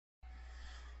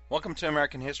Welcome to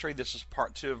American History. This is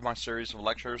part 2 of my series of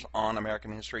lectures on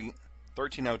American History,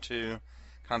 1302,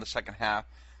 kind of the second half.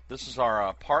 This is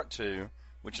our part 2,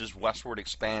 which is Westward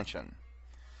expansion.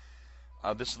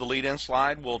 This is the lead-in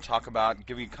slide. We'll talk about,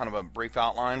 give you kind of a brief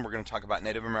outline. We're going to talk about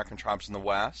Native American tribes in the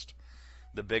West.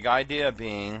 The big idea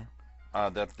being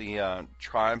that the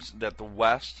tribes, that the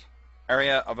west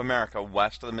area of America,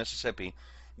 west of the Mississippi,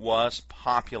 was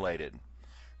populated.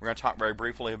 We're going to talk very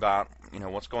briefly about,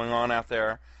 what's going on out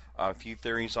there. A few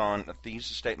theories on a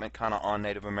thesis statement kind of on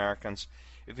Native Americans.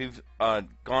 If you've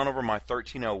gone over my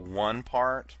 1301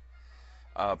 part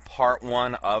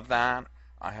 1 of that,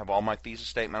 I have all my thesis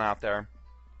statement out there.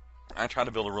 I try to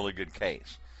build a really good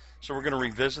case. So we're going to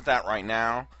revisit that right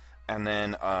now and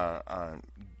then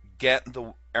get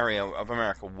the area of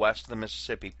America west of the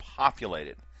Mississippi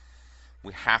populated.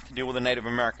 We have to deal with the Native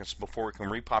Americans before we can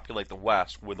repopulate the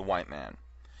West with the white man.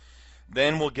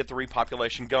 Then we'll get the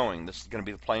repopulation going. This is going to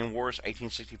be the Plain Wars,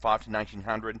 1865 to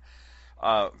 1900.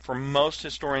 For most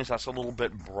historians, that's a little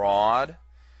bit broad.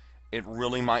 It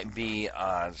really might be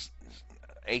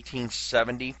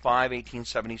 1875,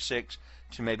 1876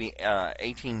 to maybe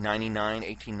 1899,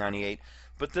 1898.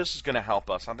 But this is going to help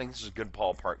us. I think this is a good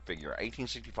ballpark figure,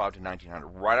 1865 to 1900,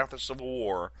 right after the Civil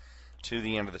War to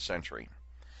the end of the century.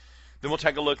 Then we'll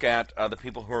take a look at the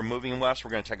people who are moving west.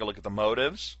 We're going to take a look at the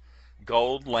motives.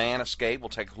 Gold, land, escape. We'll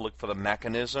take a look for the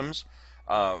mechanisms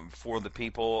for the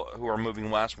people who are moving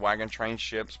west, wagon trains,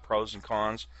 ships, pros and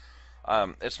cons.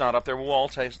 It's not up there. We'll all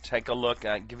take a look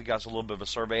at, give you guys a little bit of a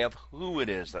survey of who it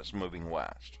is that's moving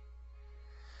west.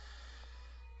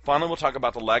 Finally, we'll talk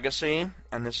about the legacy,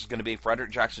 and this is going to be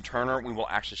Frederick Jackson Turner. We will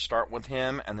actually start with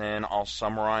him, and then I'll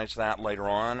summarize that later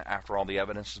on after all the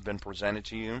evidence has been presented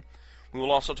to you. We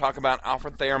will also talk about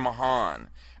Alfred Thayer Mahan,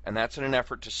 and that's in an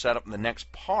effort to set up the next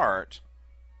part,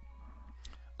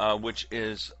 which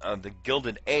is the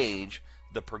Gilded Age,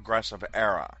 the Progressive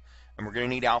Era. And we're going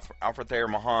to need Alfred Thayer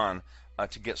Mahan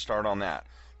to get started on that.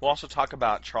 We'll also talk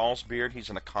about Charles Beard. He's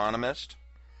an economist,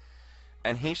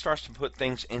 and he starts to put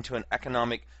things into an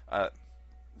economic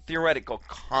theoretical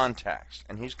context,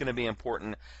 and he's going to be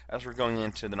important as we're going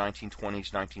into the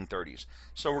 1920s, 1930s.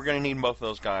 So we're going to need both of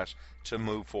those guys to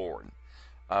move forward.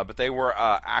 But they were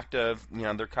active,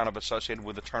 they're kind of associated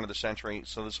with the turn of the century,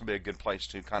 so this will be a good place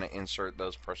to kind of insert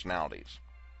those personalities.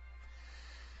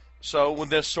 So with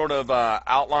this sort of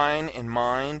outline in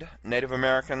mind, Native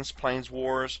Americans, Plains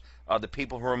Wars, the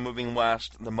people who are moving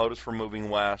west, the motives for moving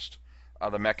west,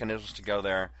 the mechanisms to go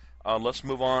there. Let's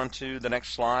move on to the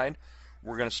next slide.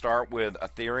 We're going to start with a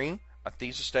theory, a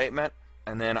thesis statement,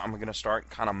 and then I'm going to start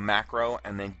kind of macro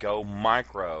and then go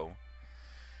micro,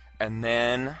 and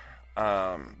then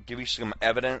give you some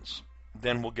evidence,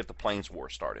 then we'll get the Plains War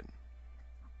started.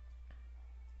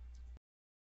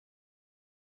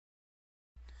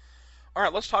 All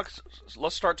right, let's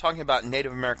start talking about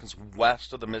Native Americans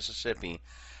west of the Mississippi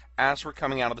as we're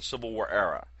coming out of the Civil War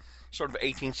era, sort of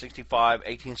 1865,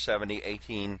 1870,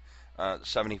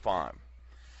 1875.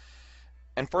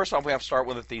 And first off, we have to start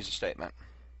with a thesis statement.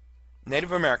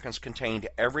 Native Americans contained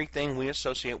everything we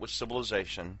associate with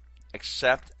civilization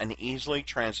except an easily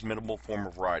transmittable form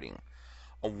of writing.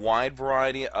 A wide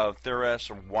variety of theorists,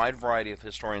 a wide variety of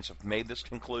historians have made this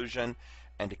conclusion,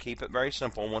 and to keep it very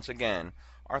simple, once again,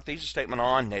 our thesis statement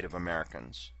on Native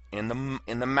Americans in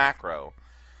the macro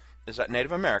is that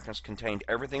Native Americans contained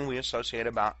everything we associate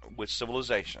with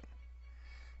civilization.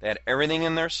 They had everything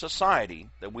in their society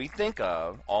that we think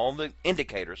of, all the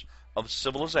indicators of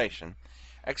civilization,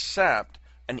 except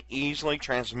an easily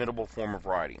transmittable form of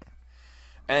writing.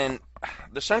 And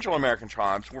the Central American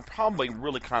tribes were probably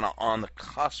really kind of on the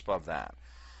cusp of that.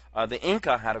 The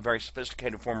Inca had a very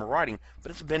sophisticated form of writing,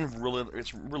 but it's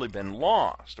really been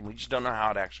lost, and we just don't know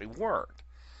how it actually worked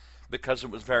because it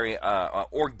was very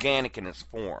organic in its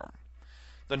form.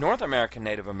 The North American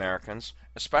Native Americans,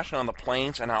 especially on the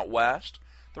plains and out west,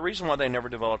 the reason why they never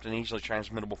developed an easily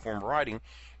transmittable form of writing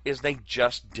is they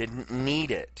just didn't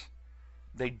need it.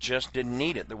 They just didn't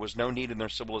need it. There was no need in their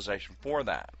civilization for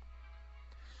that.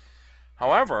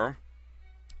 However,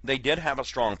 they did have a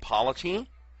strong polity,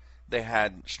 they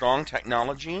had strong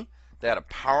technology, they had a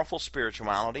powerful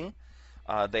spirituality,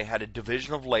 they had a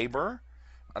division of labor,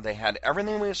 they had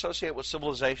everything we associate with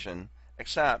civilization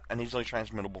except an easily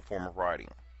transmittable form of writing.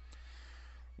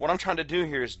 What I'm trying to do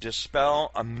here is dispel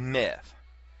a myth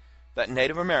that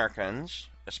Native Americans,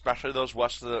 especially those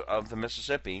west of the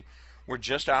Mississippi, were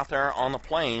just out there on the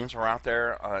plains or out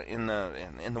there in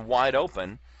the wide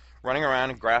open, running around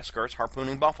in grass skirts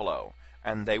harpooning buffalo,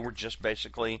 and they were just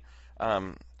basically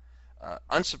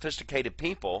unsophisticated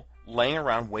people laying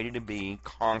around waiting to be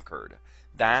conquered.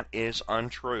 That is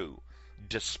untrue.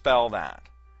 dispel that.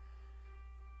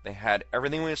 They had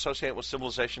everything we associate with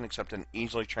civilization except an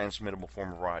easily transmittable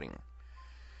form of writing.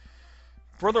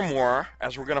 Furthermore,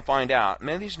 as we're going to find out,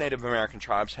 many of these Native American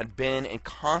tribes had been in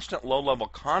constant low-level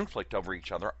conflict over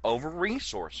each other, over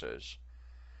resources.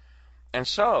 And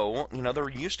so, they're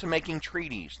used to making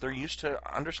treaties. They're used to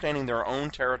understanding their own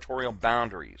territorial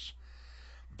boundaries.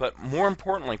 But more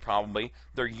importantly, probably,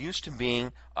 they're used to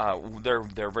being, they're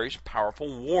very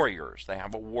powerful warriors. They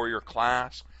have a warrior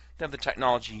class. They have the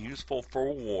technology useful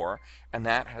for war, and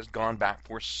that has gone back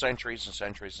for centuries and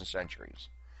centuries and centuries.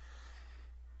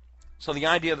 So the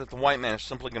idea that the white man is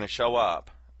simply going to show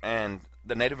up and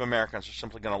the Native Americans are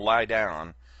simply going to lie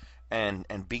down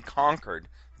and be conquered,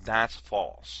 that's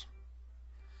false.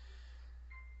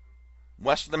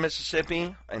 West of the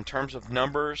Mississippi, in terms of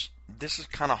numbers, this is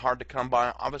kind of hard to come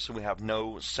by. Obviously, we have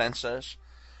no census,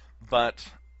 but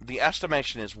the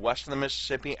estimation is west of the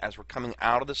Mississippi, as we're coming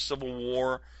out of the Civil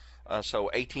War, so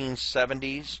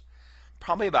 1870s,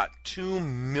 probably about 2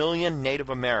 million Native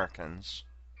Americans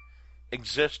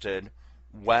existed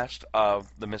west of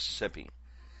the Mississippi.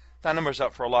 That number's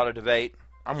up for a lot of debate.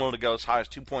 I'm willing to go as high as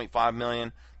 2.5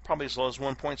 million, probably as low as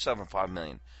 1.75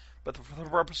 million. But for the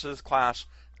purposes of this class,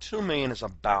 2 million is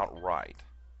about right.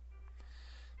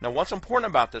 Now, what's important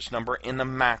about this number in the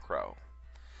macro?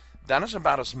 That is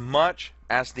about as much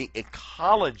as the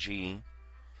ecology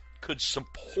could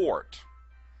support.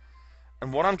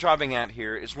 And what I'm driving at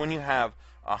here is when you have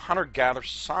a hunter-gatherer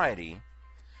society,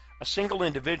 a single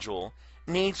individual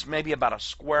needs maybe about a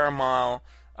square mile,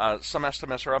 some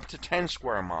estimates are up to 10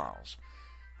 square miles,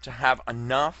 to have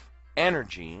enough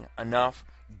energy, enough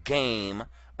game,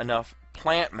 enough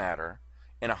plant matter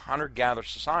in a hunter-gatherer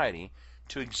society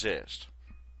to exist.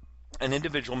 An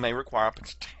individual may require up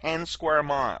to 10 square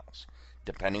miles,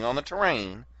 depending on the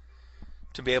terrain,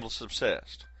 to be able to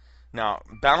subsist. Now,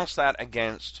 balance that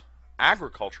against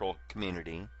agricultural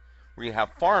community, where you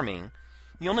have farming.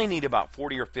 You only need about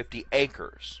 40 or 50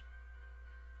 acres.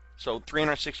 So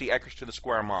 360 acres to the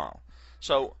square mile.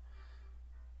 So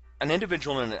an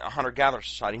individual in a hunter-gatherer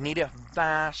society need a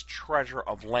vast treasure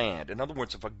of land. In other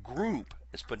words, if a group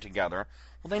is put together,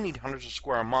 well, they need hundreds of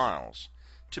square miles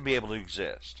to be able to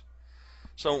exist.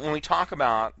 So when we talk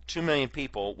about 2 million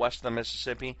people west of the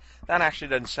Mississippi, that actually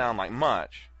doesn't sound like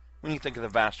much when you think of the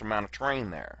vast amount of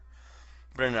terrain there.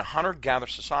 But in a hunter-gatherer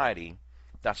society,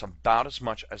 that's about as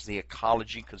much as the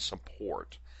ecology could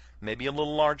support. Maybe a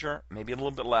little larger, maybe a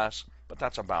little bit less, but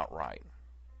that's about right.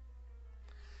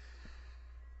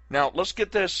 Now, let's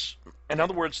get this, in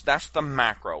other words, that's the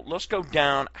macro. Let's go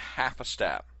down half a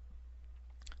step.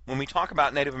 When we talk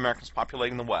about Native Americans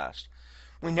populating the West,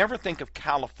 we never think of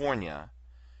California,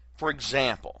 for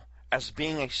example, as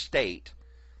being a state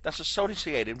that's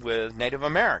associated with Native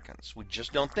Americans. We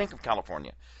just don't think of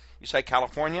California. You say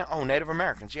California, oh, Native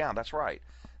Americans, yeah, that's right.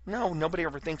 No, nobody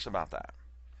ever thinks about that.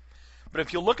 But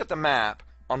if you look at the map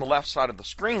on the left side of the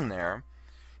screen there,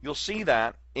 you'll see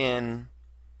that in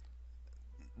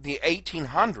the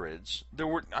 1800s, there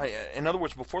were, in other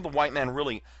words, before the white man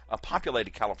really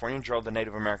populated California and drove the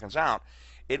Native Americans out,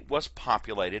 it was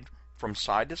populated from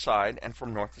side to side and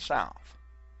from north to south.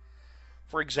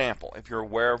 For example, if you're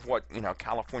aware of what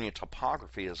California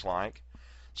topography is like,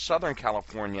 Southern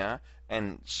California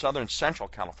and Southern Central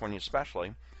California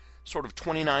especially, sort of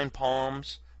 29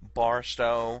 Palms,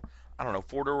 Barstow,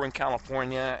 Fort Irwin,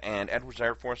 California, and Edwards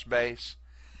Air Force Base,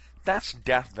 that's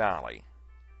Death Valley.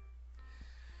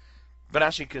 But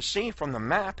as you can see from the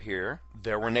map here,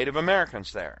 there were Native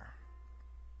Americans there.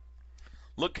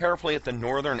 Look carefully at the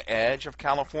northern edge of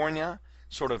California,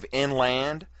 sort of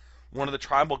inland. One of the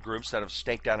tribal groups that have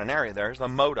staked out an area there is the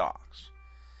Modocs.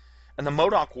 And the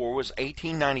Modoc War was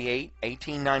 1898,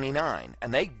 1899,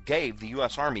 and they gave the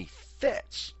U.S. Army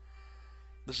fits.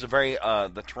 This is a very,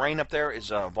 the terrain up there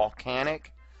is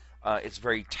volcanic. It's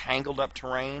very tangled up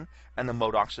terrain, and the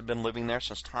Modocs have been living there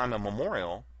since time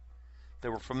immemorial. They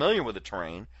were familiar with the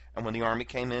terrain, and when the Army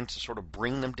came in to sort of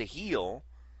bring them to heel,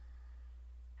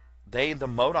 the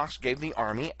Modocs gave the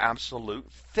Army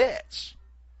absolute fits.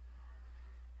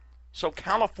 So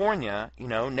California,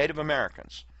 Native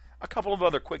Americans. A couple of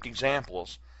other quick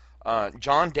examples.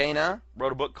 John Dana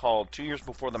wrote a book called 2 Years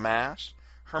Before the Mast.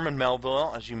 Herman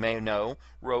Melville, as you may know,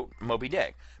 wrote Moby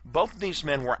Dick. Both of these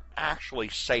men were actually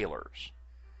sailors.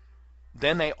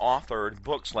 Then they authored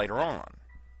books later on.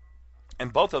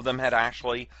 And both of them had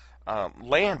actually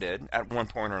landed at one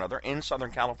point or another in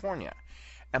Southern California.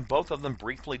 And both of them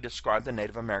briefly described the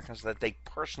Native Americans that they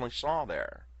personally saw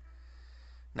there.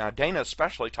 Now, Dana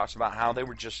especially talks about how they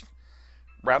were just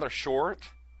rather short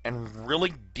and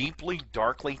really deeply,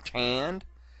 darkly tanned,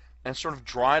 and sort of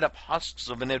dried up husks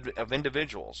of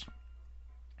individuals.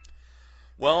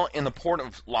 Well, in the port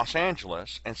of Los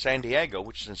Angeles and San Diego,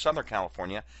 which is in Southern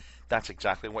California, that's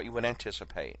exactly what you would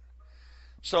anticipate.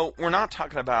 So we're not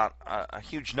talking about a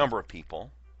huge number of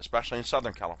people, especially in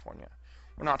Southern California.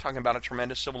 We're not talking about a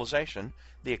tremendous civilization.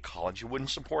 The ecology wouldn't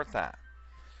support that.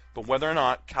 But whether or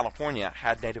not California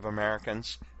had Native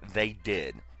Americans, they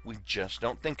did. We just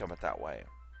don't think of it that way.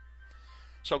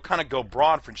 So kind of go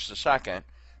broad for just a second.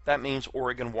 That means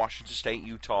Oregon, Washington State,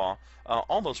 Utah,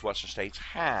 all those western states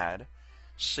had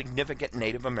significant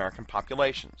Native American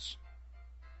populations.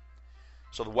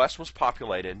 So the West was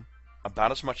populated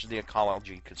about as much as the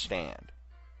ecology could stand.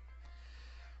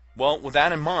 Well, with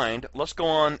that in mind, let's go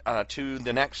on to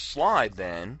the next slide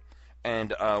then,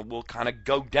 and we'll kind of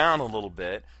go down a little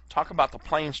bit, talk about the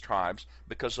Plains tribes,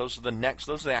 because those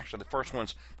are actually the first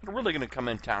ones that are really going to come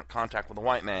in contact with the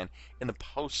white man in the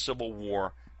post-Civil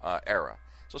War era.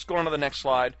 So let's go on to the next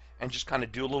slide and just kind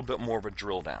of do a little bit more of a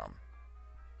drill down.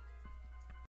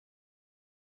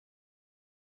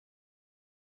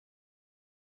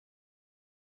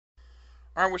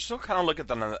 All right, we're still kind of looking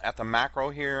at the macro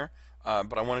here,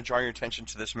 but I want to draw your attention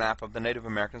to this map of the Native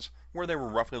Americans, where they were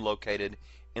roughly located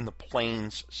in the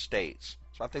Plains states.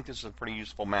 So I think this is a pretty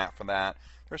useful map for that.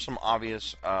 There's some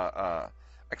obvious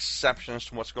exceptions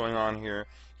to what's going on here.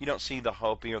 You don't see the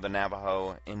Hopi or the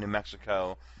Navajo in New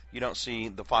Mexico. You don't see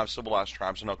the 5 civilized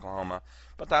tribes in Oklahoma,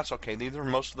 but that's okay. These are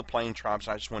most of the plain tribes.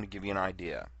 I just want to give you an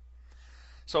idea.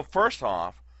 So first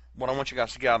off, what I want you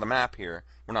guys to get out of the map here,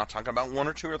 we're not talking about 1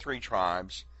 or 2 or 3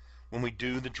 tribes. When we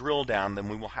do the drill down, then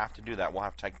we will have to do that. We'll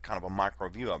have to take kind of a micro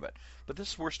view of it. But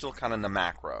we're still kind of in the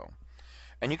macro.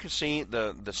 And you can see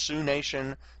the Sioux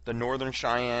Nation, the Northern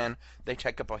Cheyenne, they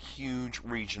take up a huge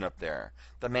region up there.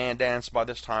 The Mandans, by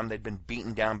this time, they'd been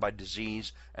beaten down by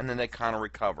disease, and then they kind of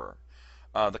recover.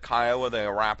 The Kiowa, the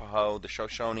Arapaho, the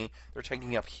Shoshone, they're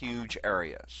taking up huge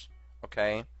areas.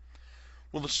 Okay?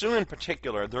 Well, the Sioux in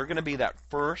particular, they're going to be that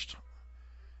first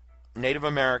Native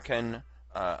American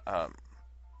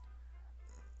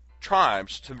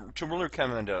tribes to really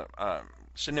come into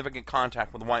significant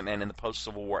contact with the white man in the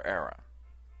post-Civil War era.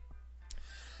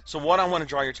 So what I want to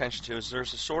draw your attention to is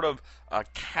there's a sort of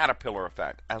caterpillar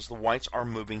effect as the whites are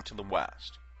moving to the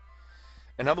west.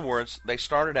 In other words, they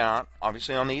started out,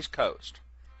 obviously, on the East Coast,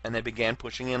 and they began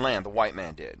pushing inland, the white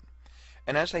man did.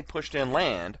 And as they pushed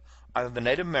inland, either the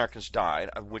Native Americans died,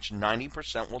 of which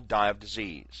 90% will die of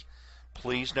disease.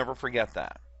 Please never forget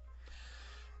that.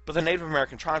 But the Native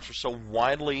American tribes were so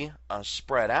widely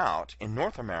spread out in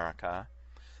North America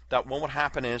that what would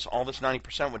happen is all this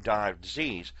 90% would die of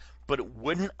disease, but it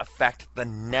wouldn't affect the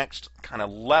next kind of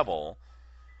level,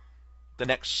 the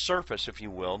next surface, if you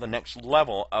will, the next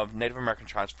level of Native American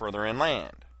tribes further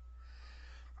inland.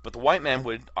 But the white man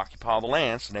would occupy the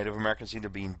lands, the Native Americans either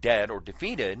being dead or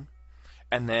defeated,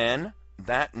 and then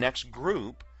that next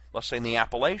group, let's say in the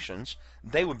Appalachians,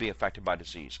 they would be affected by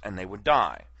disease, and they would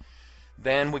die.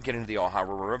 Then we get into the Ohio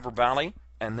River Valley,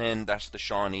 and then that's the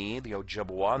Shawnee, the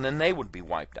Ojibwa, and then they would be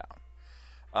wiped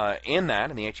out. In the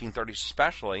 1830s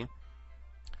especially,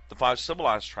 the 5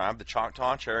 civilized tribes, the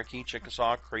Choctaw, Cherokee,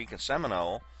 Chickasaw, Creek, and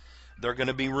Seminole, they're going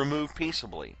to be removed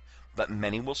peaceably, but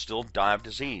many will still die of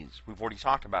disease. We've already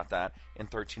talked about that in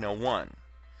 1301.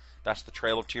 That's the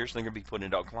Trail of Tears, they're going to be put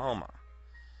into Oklahoma.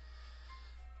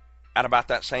 At about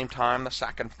that same time, the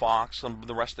Sac and Fox, and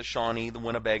the rest of the Shawnee, the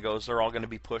Winnebagos, they're all going to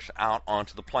be pushed out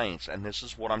onto the plains. And this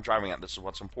is what I'm driving at. This is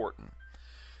what's important.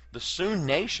 The Sioux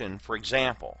Nation, for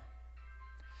example,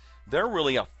 they're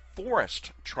really a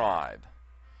forest tribe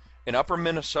in upper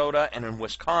Minnesota and in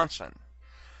Wisconsin.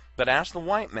 But as the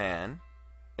white man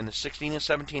in the 16 and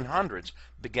 1700s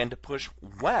began to push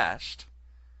west,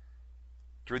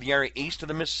 through the area east of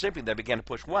the Mississippi, they began to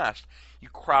push west, you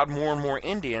crowd more and more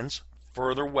Indians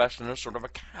further west in a sort of a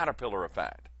caterpillar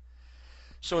effect.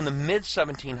 So in the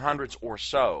mid-1700s or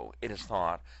so, it is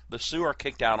thought, the Sioux are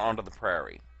kicked out onto the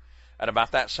prairie. At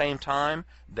about that same time,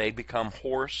 they become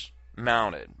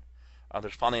horse-mounted.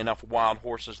 There's finally enough wild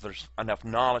horses, there's enough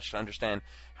knowledge to understand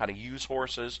how to use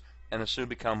horses, and the Sioux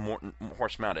become more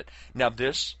horse-mounted. Now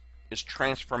this is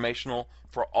transformational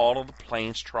for all of the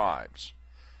Plains tribes.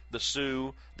 The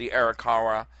Sioux, the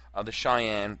Arikawa, the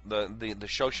Cheyenne, the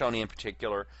Shoshone in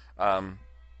particular,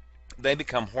 they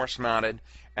become horse-mounted,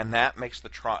 and that makes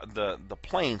the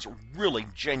plains really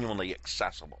genuinely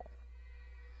accessible.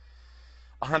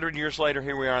 100 years later,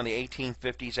 here we are in the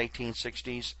 1850s,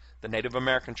 1860s. The Native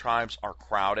American tribes are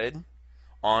crowded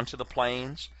onto the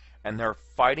plains, and they're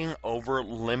fighting over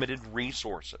limited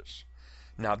resources.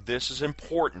 Now, this is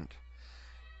important.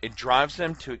 It drives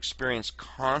them to experience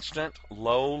constant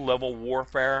low-level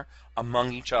warfare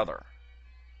among each other.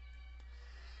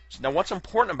 So now what's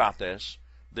important about this,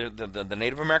 the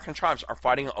Native American tribes are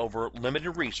fighting over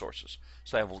limited resources.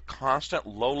 So they have constant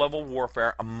low-level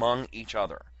warfare among each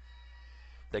other.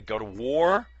 They go to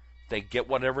war, they get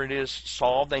whatever it is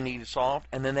solved they need solved,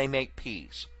 and then they make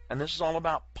peace. And this is all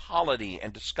about polity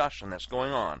and discussion that's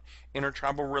going on,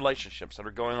 intertribal relationships that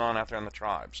are going on out there in the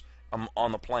tribes,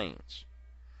 on the plains.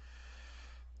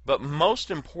 But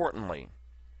most importantly,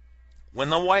 when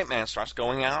the white man starts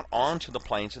going out onto the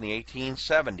plains in the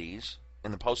 1870s,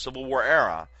 in the post-Civil War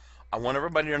era, I want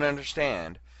everybody to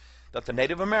understand that the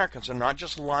Native Americans are not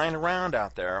just lying around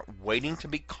out there waiting to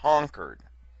be conquered.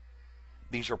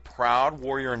 These are proud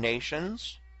warrior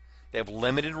nations. They have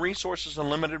limited resources and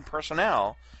limited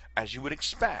personnel, as you would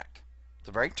expect. It's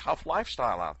a very tough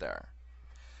lifestyle out there.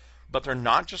 But they're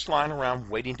not just lying around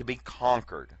waiting to be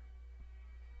conquered.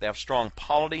 They have strong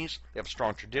polities, they have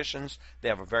strong traditions, they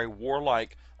have a very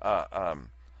warlike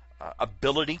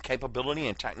ability, capability,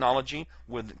 and technology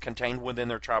contained within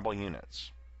their tribal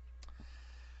units.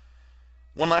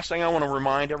 One last thing I want to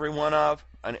remind everyone of,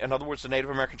 in other words, the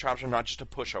Native American tribes are not just a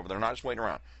pushover, they're not just waiting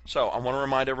around. So I want to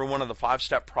remind everyone of the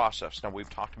 5-step process. Now we've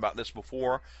talked about this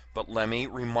before, but let me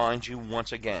remind you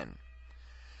once again.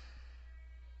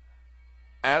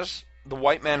 As the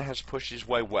white man has pushed his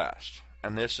way west,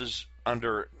 and this is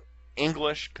under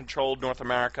English-controlled North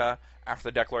America after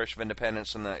the Declaration of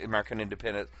Independence and the American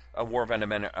Independence, War of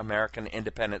American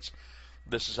Independence.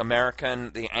 This is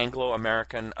the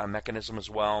Anglo-American mechanism as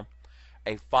well.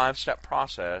 A 5-step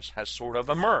process has sort of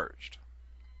emerged.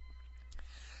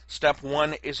 Step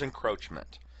 1 is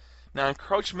encroachment. Now,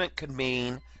 encroachment could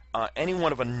mean any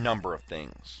one of a number of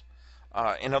things.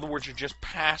 In other words, you're just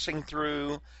passing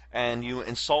through and you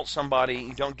insult somebody,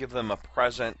 you don't give them a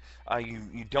present,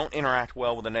 you don't interact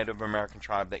well with the Native American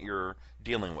tribe that you're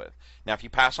dealing with. Now, if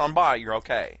you pass on by, you're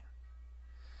okay.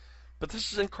 But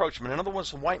this is encroachment. In other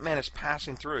words, the white man is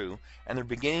passing through and they're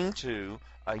beginning to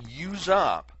use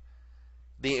up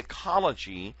the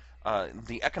ecology,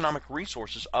 the economic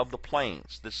resources of the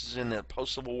plains. This is in the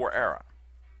post-Civil War era.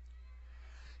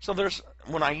 So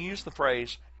when I use the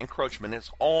phrase encroachment,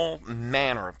 it's all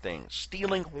manner of things.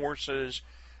 Stealing horses,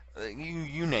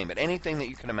 you name it, anything that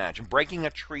you can imagine. Breaking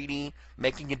a treaty,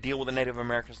 making a deal with the Native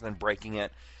Americans, then breaking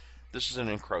it. This is an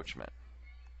encroachment.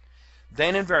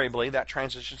 Then invariably, that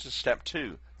transitions to step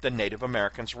 2. The Native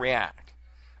Americans react.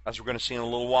 As we're going to see in a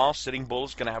little while, Sitting Bull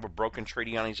is going to have a broken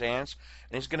treaty on his hands,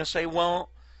 and he's going to say, well,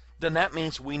 then that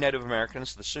means we Native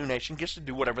Americans, the Sioux Nation, gets to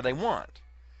do whatever they want.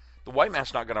 The white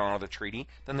man's not going to honor the treaty,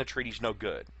 then the treaty's no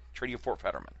good. Treaty of Fort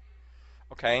Fetterman.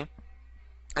 Okay?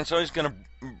 And so he's going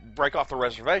to break off the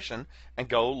reservation and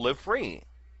go live free.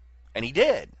 And he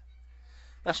did.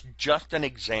 That's just an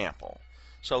example.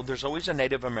 So there's always a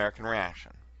Native American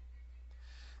reaction.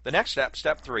 The next step,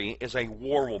 step 3, is a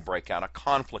war will break out, a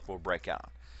conflict will break out.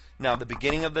 Now, the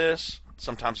beginning of this,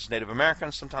 sometimes it's Native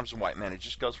Americans, sometimes it's white men. It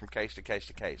just goes from case to case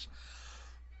to case.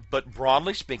 But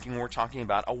broadly speaking, we're talking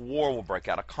about a war will break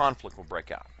out, a conflict will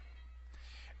break out.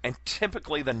 And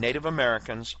typically the Native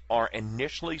Americans are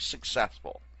initially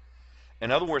successful.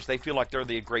 In other words, they feel like they're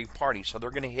the aggrieved party, so they're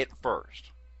going to hit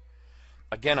first.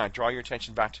 Again, I draw your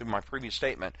attention back to my previous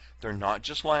statement. They're not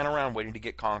just lying around waiting to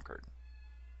get conquered.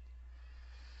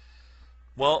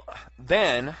 Well,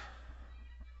 then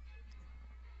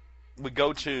we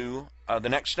go to the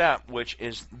next step, which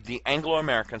is the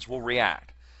Anglo-Americans will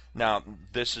react. Now,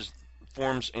 this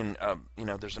forms in,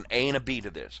 there's an A and a B to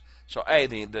this. So A,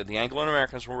 the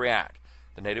Anglo-Americans will react.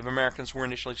 The Native Americans were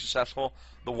initially successful.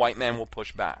 The white man will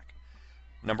push back.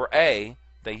 Number A,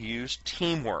 they use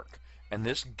teamwork. And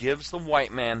this gives the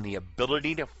white man the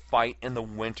ability to fight in the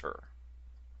winter.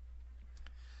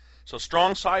 So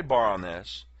strong sidebar on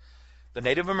this. The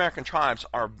Native American tribes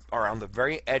are on the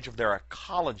very edge of their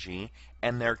ecology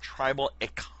and their tribal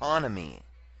economy.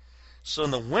 So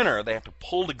in the winter, they have to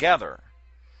pull together,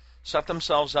 set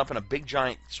themselves up in a big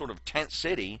giant sort of tent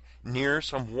city near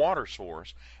some water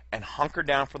source, and hunker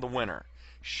down for the winter,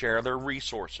 share their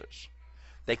resources.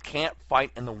 They can't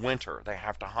fight in the winter. They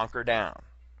have to hunker down.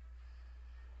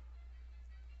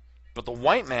 But the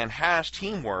white man has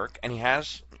teamwork, and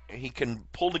he can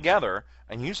pull together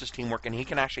and use his teamwork, and he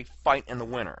can actually fight in the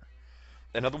winter.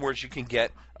 In other words, you can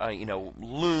get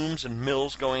looms and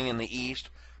mills going in the east,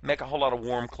 make a whole lot of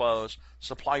warm clothes,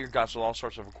 supply your guys with all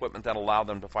sorts of equipment that allow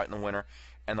them to fight in the winter,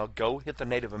 and they'll go hit the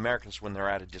Native Americans when they're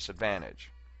at a disadvantage.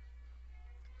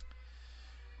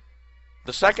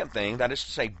 The second thing, that is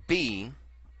to say B,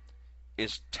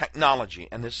 is technology,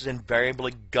 and this is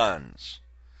invariably guns.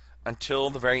 until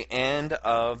the very end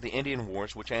of the Indian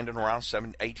Wars, which ended around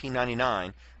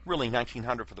 1899, really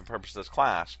 1900 for the purpose of this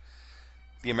class.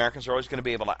 The Americans are always going to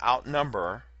be able to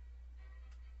outnumber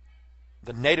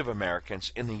the Native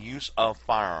Americans in the use of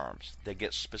firearms. They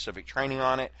get specific training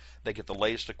on it, they get the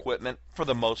latest equipment for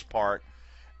the most part,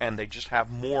 and they just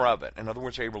have more of it. In other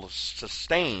words, they're able to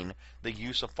sustain the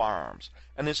use of firearms,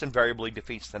 and this invariably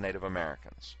defeats the Native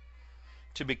Americans.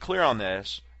 To be clear on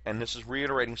this, and this is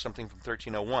reiterating something from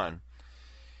 1301,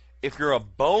 if you're a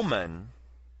bowman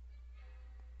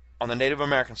on the Native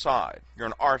American side, you're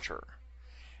an archer,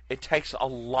 it takes a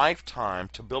lifetime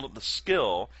to build up the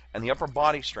skill and the upper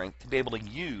body strength to be able to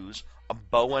use a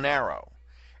bow and arrow.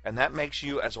 And that makes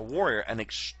you, as a warrior, an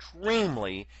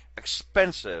extremely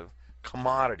expensive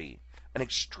commodity, an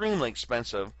extremely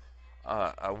expensive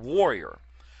a warrior.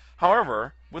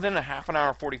 However, within a half an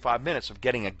hour, 45 minutes of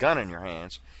getting a gun in your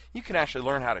hands, you can actually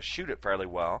learn how to shoot it fairly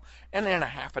well, and in a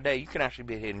half a day, you can actually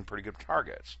be hitting pretty good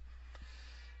targets.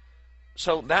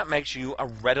 So that makes you a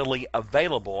readily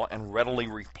available and readily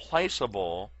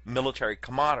replaceable military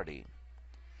commodity.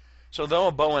 So though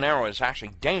a bow and arrow is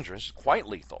actually dangerous, quite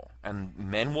lethal, and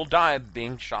men will die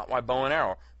being shot by bow and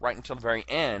arrow right until the very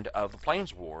end of the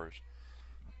Plains Wars,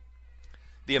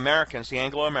 the Americans, the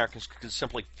Anglo-Americans, could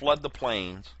simply flood the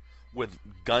plains with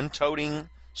gun-toting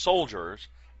soldiers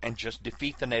and just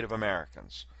defeat the Native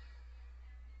Americans.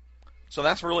 So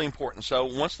that's really important. So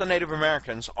once the Native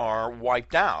Americans are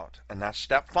wiped out, and that's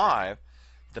step 5,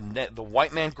 the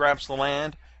white man grabs the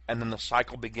land, and then the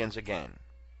cycle begins again.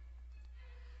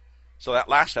 So that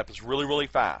last step is really, really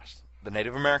fast. The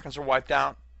Native Americans are wiped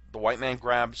out, the white man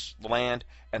grabs the land,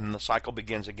 and then the cycle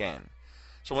begins again.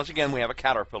 So once again, we have a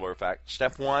caterpillar effect.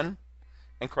 Step 1,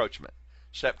 encroachment.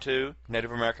 Step 2,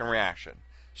 Native American reaction.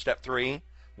 Step 3,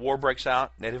 war breaks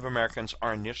out, Native Americans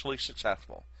are initially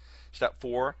successful. Step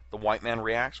 4, the white man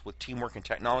reacts with teamwork and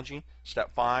technology.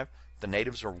 Step 5, the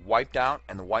natives are wiped out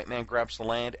and the white man grabs the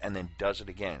land and then does it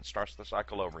again. Starts the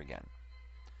cycle over again.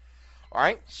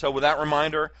 Alright, so with that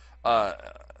reminder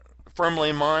firmly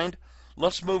in mind,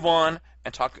 let's move on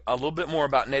and talk a little bit more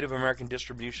about Native American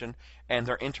distribution and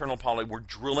their internal polity. We're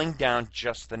drilling down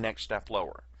just the next step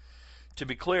lower. To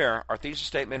be clear, our thesis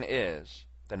statement is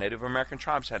the Native American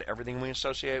tribes had everything we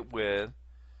associate with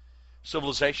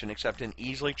civilization except an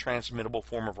easily transmittable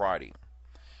form of writing.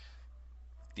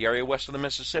 The area west of the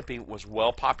Mississippi was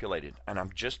well populated, and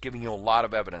I'm just giving you a lot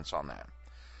of evidence on that.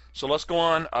 So let's go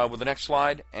on with the next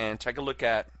slide and take a look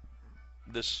at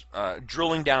this,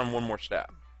 drilling down one more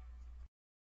step.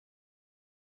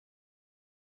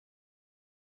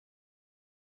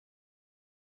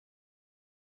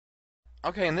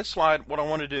 Okay, in this slide, what I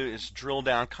want to do is drill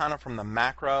down kind of from the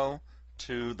macro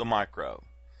to the micro.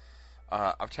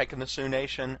 I've taken the Sioux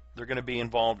Nation. They're going to be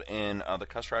involved in the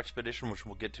Custer Expedition, which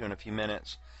we'll get to in a few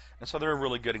minutes. And so they're a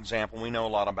really good example. We know a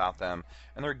lot about them,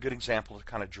 and they're a good example to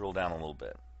kind of drill down a little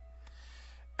bit.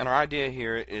 And our idea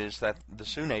here is that the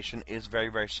Sioux Nation is very,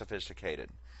 very sophisticated.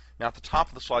 Now, at the top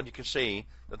of the slide, you can see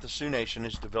that the Sioux Nation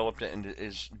is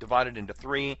divided into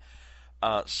 3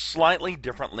 slightly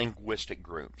different linguistic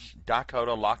groups: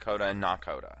 Dakota, Lakota, and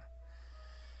Nakota.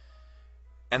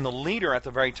 And the leader at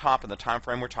the very top in the time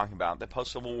frame we're talking about, the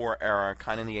post-Civil War era,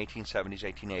 kind of in the 1870s,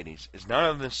 1880s, is none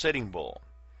other than Sitting Bull.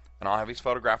 And I'll have his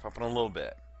photograph up in a little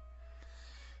bit.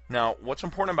 Now, what's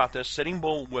important about this, Sitting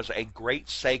Bull was a great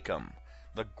Sachem,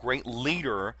 the great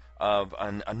leader of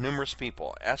a numerous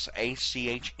people,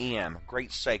 S-A-C-H-E-M,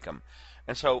 great Sachem.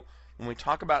 And so, when we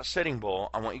talk about Sitting Bull,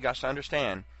 I want you guys to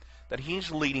understand that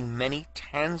he's leading many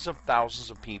tens of thousands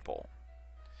of people.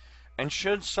 And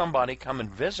should somebody come and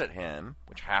visit him,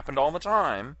 which happened all the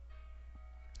time,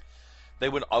 they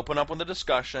would open up with a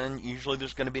discussion. Usually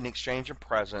there's going to be an exchange of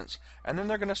presents, and then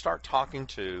they're going to start talking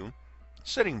to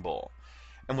Sitting Bull.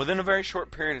 And within a very short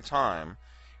period of time,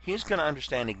 he's going to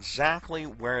understand exactly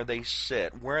where they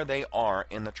sit, where they are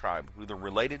in the tribe, who they're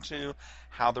related to,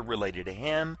 how they're related to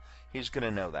him. He's going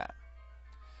to know that.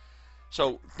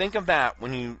 So think of that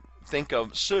when you think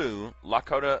of Sioux,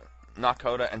 Lakota,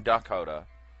 Nakota, and Dakota.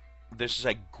 This is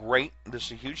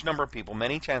a huge number of people,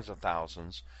 many tens of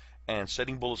thousands, and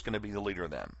Sitting Bull is going to be the leader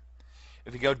of them.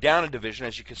 If you go down a division,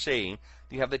 as you can see,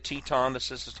 you have the Teton, the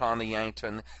Sisseton, the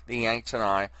Yankton, the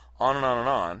Yanktonai, on and on and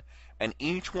on, and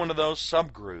each one of those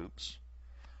subgroups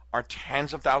are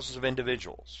tens of thousands of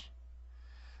individuals.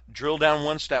 Drill down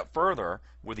one step further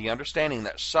with the understanding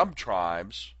that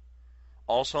sub-tribes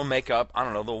also make up, the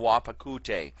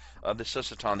Wapakute, the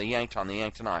Sisseton, the Yankton, the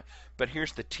Yanktonai. But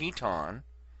here's the Teton,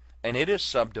 and it is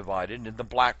subdivided into the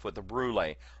Blackfoot, the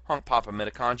Brule, Hunkpapa,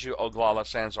 Mitaconju, Oglala,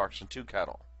 Sans Arcs, and Two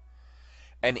Kettle.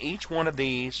 And each one of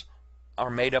these are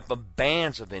made up of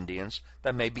bands of Indians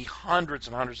that may be hundreds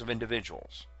and hundreds of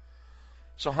individuals.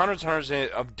 So hundreds and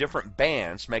hundreds of different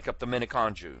bands make up the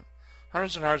Miniconjou.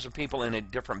 Hundreds and hundreds of people in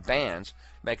different bands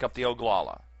make up the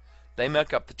Oglala. They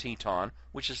make up the Teton,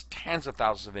 which is tens of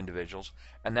thousands of individuals,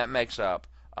 and that makes up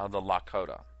the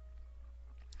Lakota.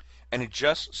 And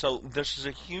so this is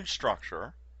a huge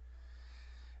structure,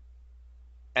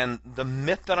 and the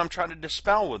myth that I'm trying to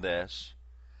dispel with this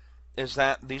is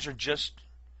that these are just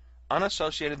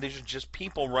unassociated, these are just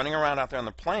people running around out there on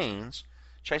the plains,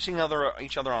 chasing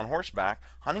each other on horseback,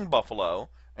 hunting buffalo,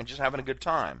 and just having a good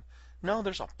time. No,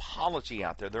 there's a polity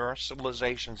out there. There are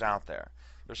civilizations out there.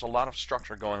 There's a lot of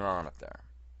structure going on up there.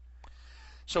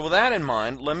 So with that in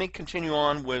mind, let me continue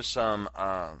on with some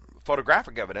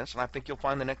photographic evidence, and I think you'll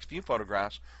find the next few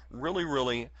photographs really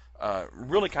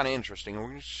kind of interesting, and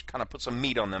we're just kind of put some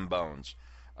meat on them bones.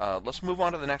 Let's move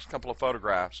on to the next couple of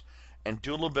photographs and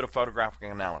do a little bit of photographic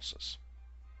analysis.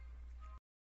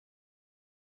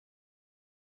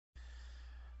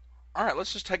 Alright,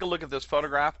 let's just take a look at this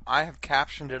photograph. I have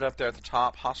captioned it up there at the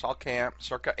top, Hostile Camp,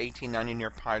 circa 1890 near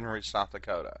Pine Ridge, South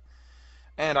Dakota.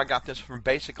 And I got this from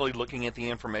basically looking at the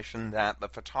information that the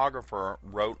photographer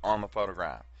wrote on the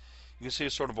photograph. You can see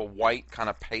sort of a white kind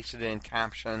of pasted in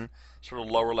caption, sort of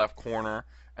lower left corner,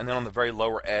 and then on the very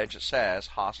lower edge it says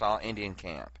Hostile Indian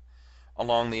Camp.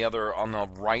 On the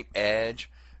right edge,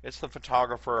 it's the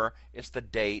photographer, it's the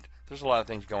date, there's a lot of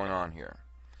things going on here.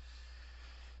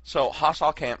 So,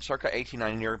 Hostile Camp, circa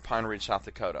 1890 near Pine Ridge, South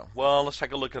Dakota. Well, let's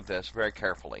take a look at this very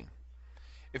carefully.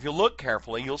 If you look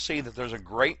carefully, you'll see that there's a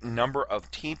great number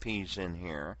of teepees in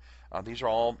here. These are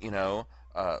all,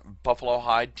 buffalo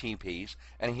hide teepees,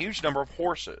 and a huge number of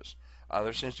horses.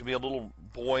 There seems to be a little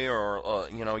boy or,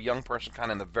 a young person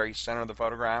kind of in the very center of the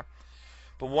photograph.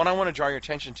 But what I want to draw your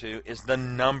attention to is the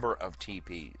number of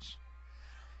teepees.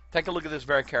 Take a look at this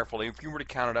very carefully. If you were to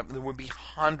count it up, there would be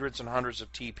hundreds and hundreds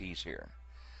of teepees here,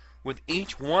 with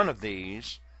each one of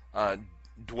these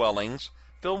dwellings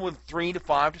filled with 3 to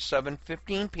 5 to 7,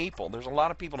 15 people. There's a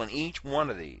lot of people in each one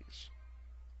of these.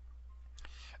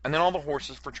 And then all the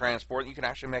horses for transport. You can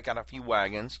actually make out a few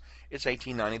wagons. It's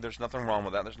 1890. There's nothing wrong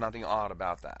with that. There's nothing odd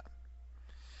about that.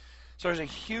 So there's a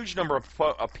huge number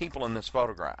of people in this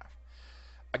photograph.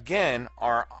 Again,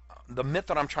 the myth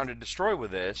that I'm trying to destroy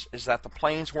with this is that the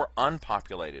plains were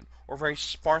unpopulated or very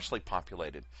sparsely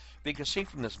populated. But you can see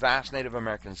from this vast Native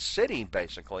American city,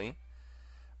 basically,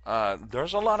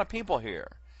 there's a lot of people here.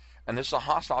 And this is a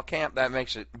hostile camp. That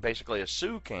makes it basically a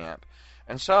Sioux camp.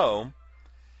 And so,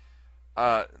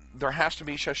 there has to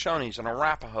be Shoshones and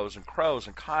Arapahoes and Crows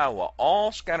and Kiowa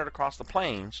all scattered across the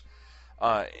plains,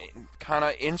 kind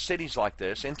of in cities like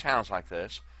this, in towns like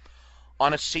this,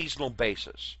 on a seasonal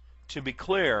basis. To be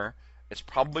clear, it's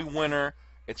probably winter.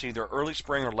 It's either early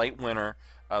spring or late winter.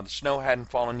 The snow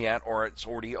hadn't fallen yet, or it's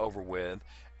already over with,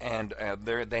 and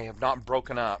they have not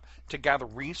broken up to gather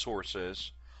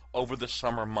resources over the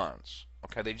summer months.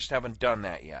 Okay, they just haven't done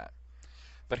that yet.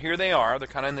 But here they are. They're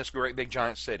kind of in this great big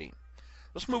giant city.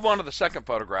 Let's move on to the second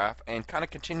photograph and kind of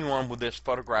continue on with this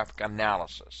photographic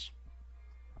analysis.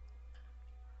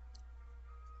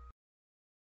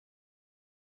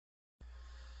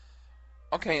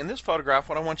 Okay, in this photograph,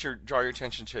 what I want you to draw your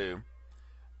attention to,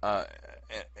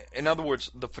 in other words,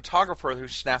 the photographer who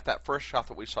snapped that first shot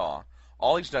that we saw,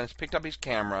 all he's done is picked up his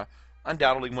camera,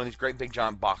 undoubtedly one of these great big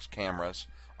giant box cameras,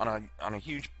 on a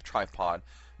huge tripod,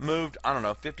 moved, I don't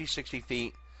know, 50, 60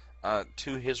 feet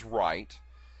to his right,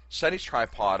 set his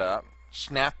tripod up,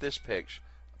 snapped this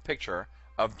picture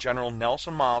of General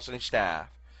Nelson Miles and his staff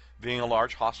viewing a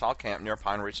large hostile camp near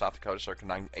Pine Ridge, South Dakota, circa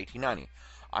 1890.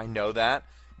 I know that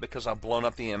because I've blown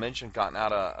up the image and gotten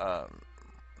out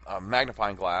a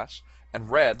magnifying glass and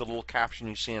read the little caption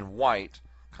you see in white,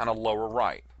 kind of lower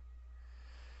right.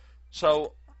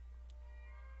 So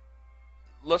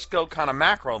let's go kind of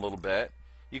macro a little bit.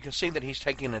 You can see that he's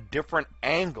taking a different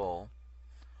angle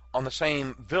on the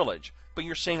same village, but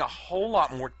you're seeing a whole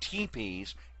lot more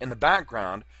teepees in the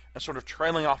background and sort of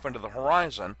trailing off into the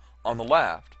horizon on the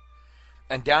left,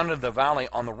 and down into the valley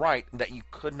on the right that you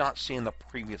could not see in the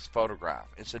previous photograph.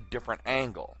 It's a different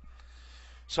angle.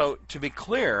 So, to be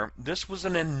clear, this was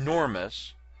an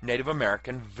enormous Native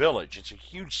American village. It's a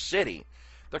huge city.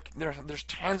 There's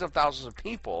tens of thousands of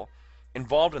people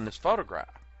involved in this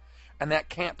photograph. And that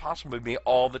can't possibly be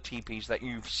all the teepees that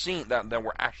you've seen that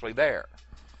were actually there.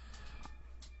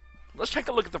 Let's take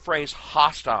a look at the phrase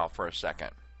hostile for a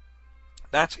second.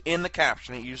 That's in the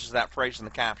caption. It uses that phrase in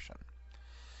the caption.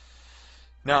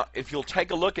 Now, if you'll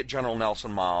take a look at General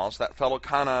Nelson Miles, that fellow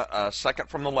kind of second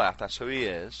from the left, that's who he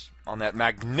is, on that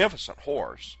magnificent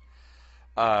horse,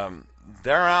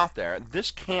 they're out there.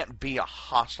 This can't be a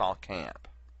hostile camp.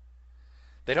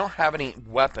 They don't have any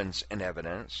weapons in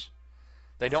evidence.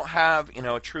 They don't have,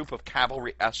 a troop of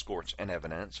cavalry escorts in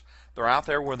evidence. They're out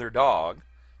there with their dog,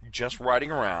 just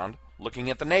riding around, looking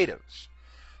at the natives.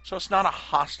 So it's not a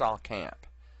hostile camp.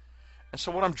 And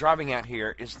so what I'm driving at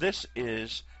here is this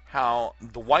is how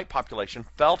the white population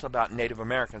felt about Native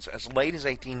Americans as late as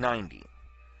 1890.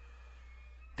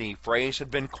 The phrase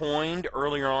had been coined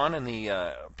earlier on in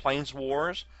the Plains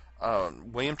Wars.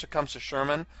 William Tecumseh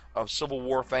Sherman of Civil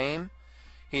War fame,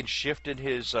 he had shifted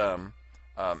his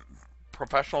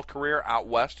professional career out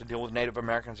west to deal with Native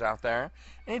Americans out there,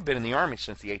 and he'd been in the Army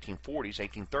since the 1840s,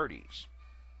 1830s.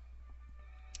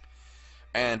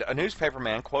 And a newspaper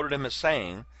man quoted him as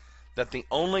saying that the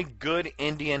only good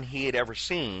Indian he had ever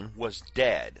seen was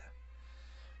dead.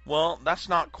 Well, that's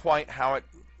not quite how it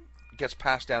gets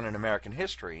passed down in American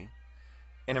history.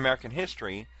 In American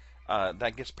history,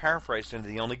 that gets paraphrased into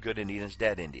the only good Indian is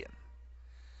dead Indian.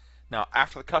 Now,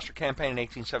 after the Custer Campaign in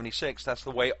 1876, that's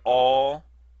the way all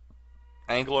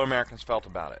Anglo-Americans felt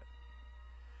about it.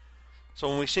 So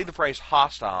when we see the phrase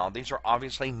hostile, these are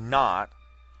obviously not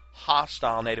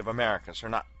hostile Native Americans. They're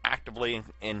not actively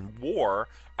in war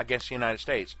against the United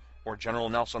States, or General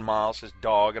Nelson Miles, his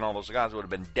dog, and all those guys would have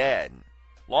been dead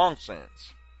long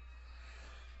since.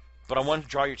 But I wanted to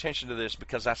draw your attention to this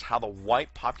because that's how the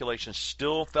white population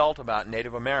still felt about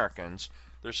Native Americans.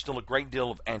 There's still a great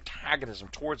deal of antagonism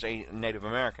towards Native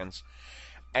Americans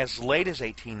as late as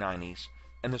 1890s,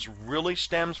 and this really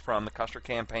stems from the Custer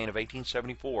Campaign of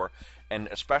 1874, and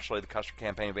especially the Custer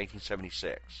Campaign of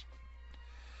 1876.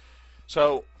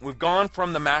 So we've gone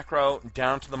from the macro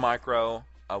down to the micro.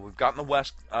 We've gotten the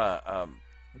West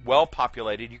well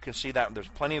populated. You can see that there's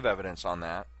plenty of evidence on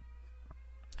that.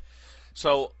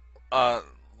 So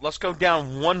let's go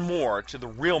down one more to the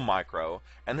real micro,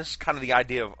 and this is kind of the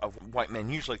idea of white men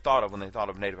usually thought of when they thought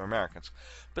of Native Americans.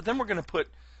 But then we're going to put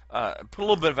a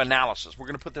little bit of analysis. We're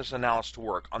going to put this analysis to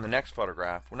work on the next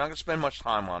photograph. We're not going to spend much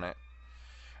time on it.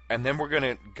 And then we're going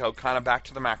to go kind of back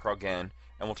to the macro again,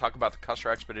 and we'll talk about the Custer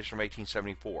Expedition of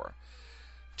 1874.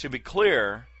 To be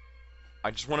clear,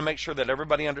 I just want to make sure that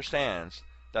everybody understands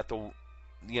that the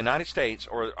United States,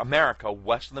 or America,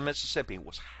 west of the Mississippi,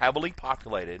 was heavily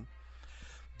populated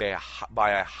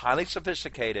by a highly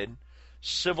sophisticated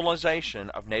civilization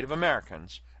of Native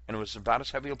Americans, and it was about as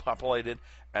heavily populated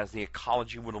as the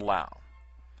ecology would allow.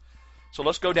 So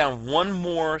let's go down one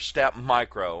more step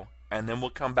micro, and then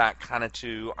we'll come back kind of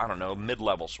to, I don't know,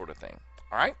 mid-level sort of thing.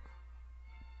 All right?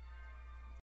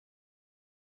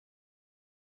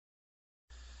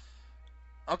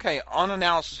 Okay, on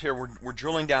analysis here, we're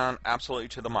drilling down absolutely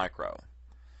to the micro.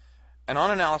 And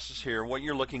on analysis here, what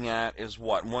you're looking at is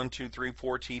what? 1, 2, 3,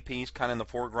 4 TPs kind of in the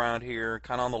foreground here,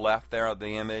 kind of on the left there of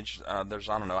the image. There's,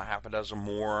 I don't know, a half a dozen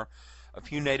more. A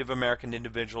few Native American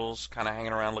individuals kind of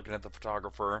hanging around looking at the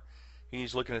photographer.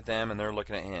 He's looking at them and they're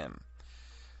looking at him.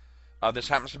 This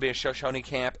happens to be a Shoshone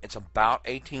camp. It's about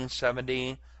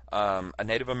 1870. A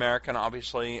Native American,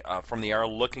 obviously, from the era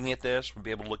looking at this, would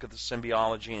be able to look at the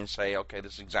symbiology and say, okay,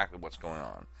 this is exactly what's going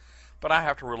on. But I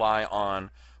have to rely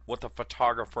on what the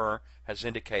photographer has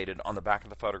indicated on the back of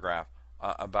the photograph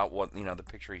about what, the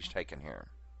picture he's taken here.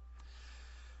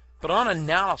 But on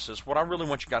analysis, what I really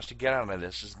want you guys to get out of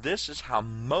this is how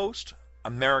most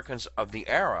Americans of the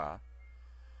era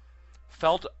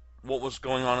felt what was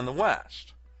going on in the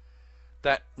West.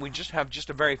 That we just have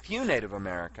a very few Native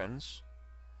Americans,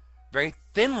 very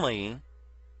thinly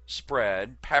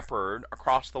spread, peppered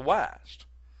across the West.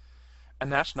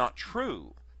 And that's not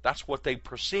true. That's what they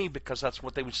perceive because that's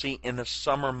what they would see in the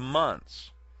summer months.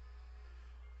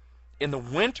 In the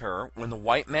winter, when the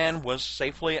white man was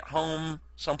safely at home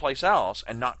someplace else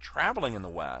and not traveling in the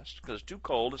West because it's too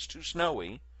cold, it's too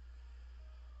snowy,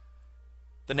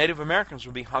 the Native Americans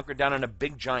would be hunkered down in a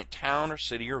big giant town or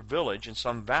city or village in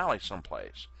some valley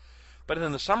someplace. But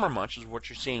in the summer months, is what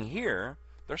you're seeing here,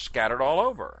 they're scattered all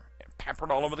over,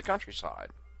 peppered all over the countryside.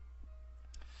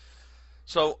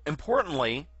 So,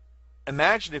 importantly,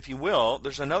 imagine, if you will,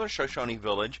 there's another Shoshone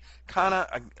village kind of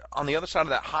on the other side of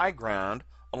that high ground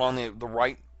along the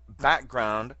right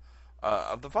background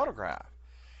of the photograph.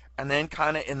 And then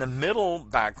kind of in the middle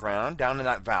background, down in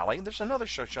that valley, there's another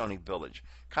Shoshone village,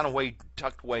 kind of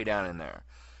tucked way down in there.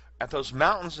 At those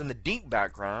mountains in the deep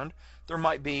background, there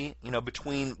might be,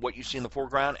 between what you see in the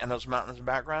foreground and those mountains in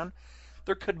the background,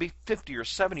 there could be 50 or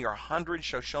 70 or 100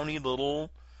 Shoshone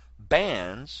little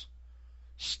bands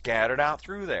scattered out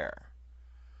through there.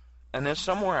 And then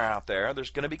somewhere out there,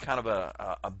 there's going to be kind of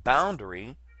a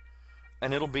boundary,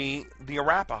 and it'll be the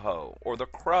Arapaho or the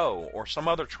Crow or some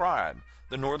other tribe,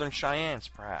 the Northern Cheyennes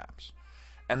perhaps.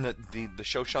 And the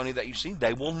Shoshone that you see,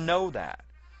 they will know that.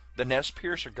 The Nez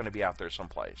Perce are going to be out there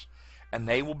someplace. And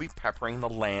they will be peppering the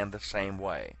land the same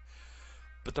way.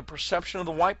 But the perception of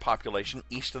the white population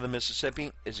east of the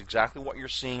Mississippi is exactly what you're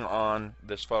seeing on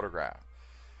this photograph.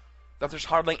 That there's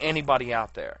hardly anybody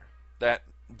out there. That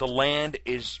the land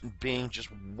is being just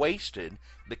wasted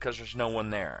because there's no one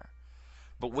there.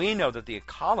 But we know that the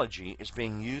ecology is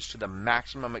being used to the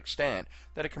maximum extent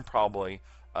that it can probably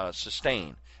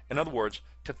sustain. In other words,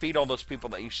 to feed all those people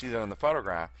that you see there in the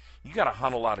photograph, you got to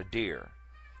hunt a lot of deer.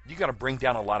 You got to bring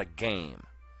down a lot of game.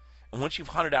 And once you've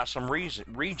hunted out some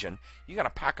region, you got to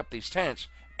pack up these tents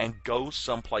and go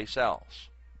someplace else.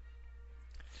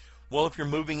 Well, if you're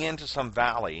moving into some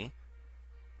valley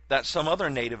that some other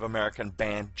Native American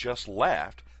band just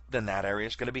left, then that area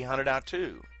is going to be hunted out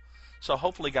too. So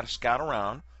hopefully you got to scout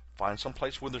around, find some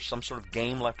place where there's some sort of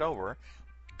game left over,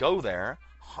 go there,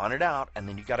 hunt it out, and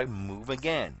then you got to move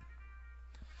again.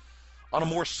 On a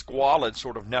more squalid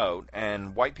sort of note,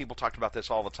 and white people talked about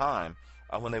this all the time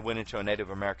when they went into a Native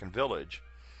American village,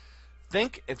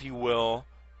 think, if you will,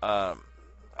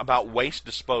 about waste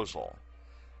disposal.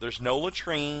 There's no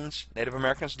latrines. Native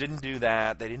Americans didn't do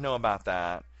that. They didn't know about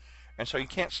that. And so you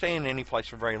can't stay in any place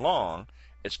for very long.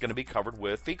 It's going to be covered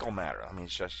with fecal matter. I mean,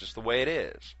 it's just the way it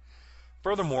is.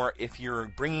 Furthermore, if you're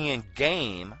bringing in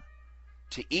game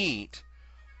to eat,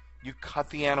 you cut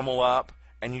the animal up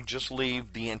and you just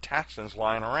leave the intestines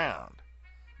lying around.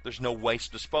 There's no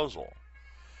waste disposal.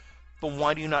 But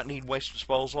why do you not need waste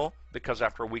disposal? Because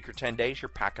after a week or 10 days, you're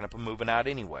packing up and moving out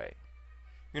anyway.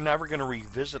 You're never going to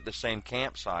revisit the same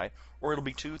campsite, or it'll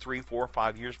be 2, 3, 4,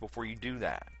 5 years before you do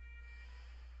that.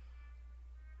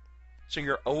 So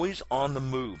you're always on the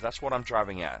move. That's what I'm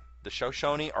driving at. The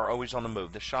Shoshone are always on the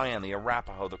move. The Cheyenne, the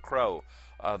Arapaho, the Crow,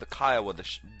 the Kiowa,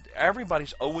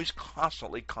 everybody's always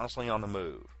constantly on the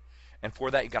move. And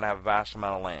for that, you've got to have a vast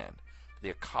amount of land. The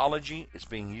ecology is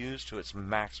being used to its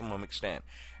maximum extent.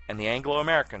 And the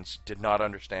Anglo-Americans did not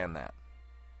understand that.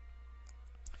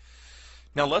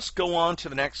 Now let's go on to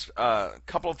the next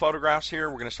couple of photographs here.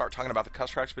 We're going to start talking about the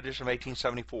Custer Expedition of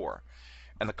 1874.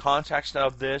 And the context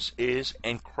of this is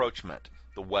encroachment.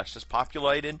 The West is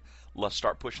populated. Let's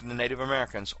start pushing the Native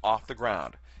Americans off the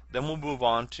ground. Then we'll move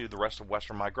on to the rest of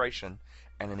Western migration.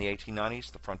 And in the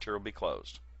 1890s, the frontier will be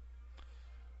closed.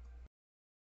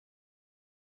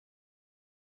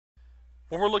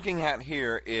 What we're looking at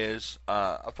here is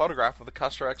a photograph of the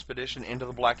Custer Expedition into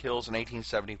the Black Hills in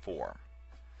 1874.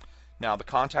 Now, the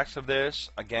context of this,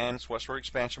 again, it's westward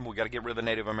expansion. We've got to get rid of the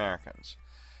Native Americans.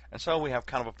 And so we have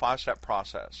kind of a 5-step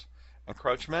process.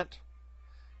 Encroachment,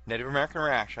 Native American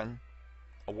reaction,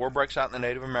 a war breaks out and the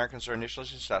Native Americans are initially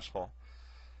successful.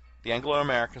 The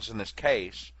Anglo-Americans, in this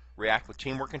case, react with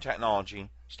teamwork and technology.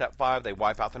 Step 5, they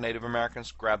wipe out the Native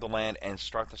Americans, grab the land, and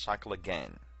start the cycle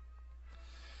again.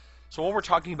 So what we're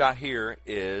talking about here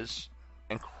is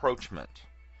encroachment.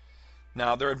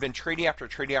 Now, there have been treaty after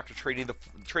treaty after treaty. The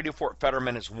Treaty of Fort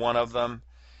Fetterman is one of them.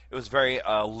 It was very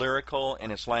lyrical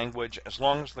in its language. As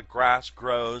long as the grass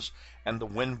grows and the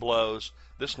wind blows,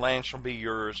 this land shall be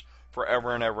yours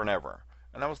forever and ever and ever.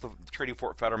 And that was the Treaty of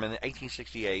Fort Fetterman in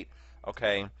 1868,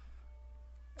 okay?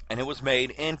 And it was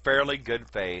made in fairly good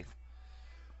faith,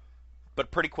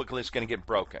 but pretty quickly it's going to get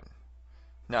broken.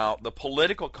 Now, the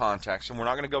political context, and we're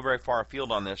not going to go very far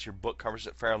afield on this, your book covers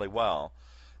it fairly well.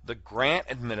 The Grant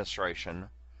administration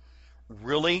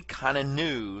really kind of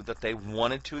knew that they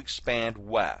wanted to expand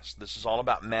west. This is all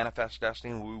about manifest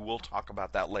destiny, and we will talk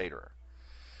about that later.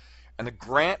 And the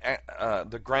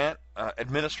Grant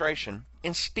administration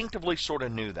instinctively sort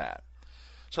of knew that.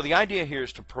 So the idea here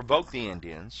is to provoke the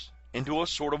Indians into a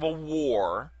sort of a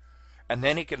war, and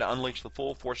then he could unleash the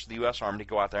full force of the U.S. Army to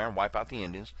go out there and wipe out the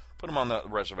Indians, put them on the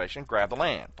reservation, grab the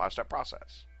land. 5-step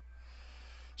process.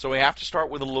 So we have to start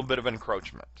with a little bit of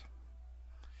encroachment.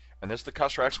 And this is the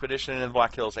Custer Expedition in the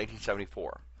Black Hills,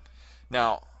 1874.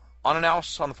 Now, on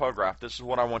analysis on the photograph, this is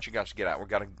what I want you guys to get at. We've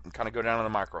got to kind of go down to the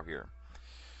micro here.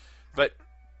 But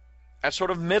at sort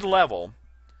of mid-level,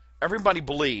 everybody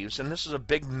believes, and this is a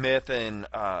big myth in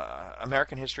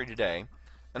American history today,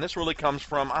 and this really comes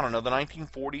from, I don't know, the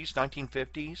 1940s,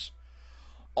 1950s.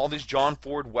 All these John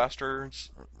Ford westerns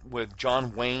with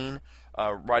John Wayne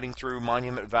riding through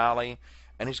Monument Valley,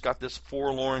 and he's got this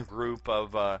forlorn group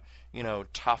of,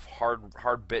 tough,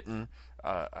 hard-bitten,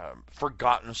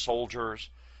 forgotten soldiers,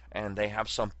 and they have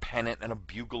some pennant and a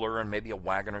bugler and maybe a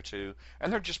wagon or two,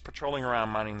 and they're just patrolling around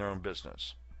minding their own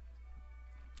business.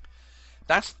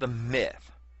 That's the myth.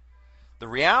 The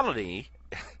reality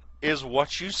is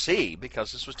what you see,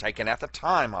 because this was taken at the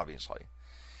time, obviously.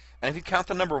 And if you count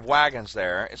the number of wagons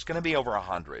there, it's going to be over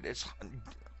 100. It's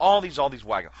all these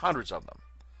wagons, hundreds of them.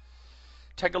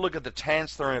 Take a look at the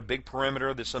tents. They're in a big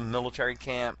perimeter. This is a military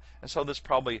camp. And so this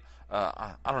probably,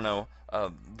 I don't know,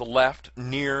 the left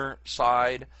near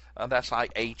side, that's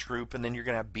like A troop. And then you're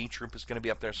going to have B troop is going to be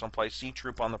up there someplace. C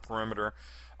troop on the perimeter.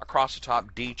 Across the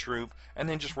top, D troop. And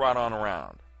then just right on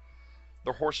around.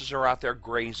 Their horses are out there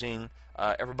grazing.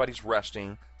 Everybody's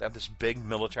resting. They have this big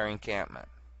military encampment.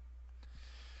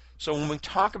 So when we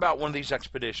talk about one of these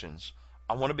expeditions,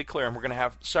 I want to be clear, and we're going to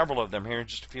have several of them here in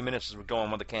just a few minutes as we go on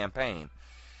with the campaign.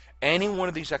 Any one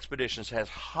of these expeditions has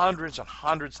hundreds and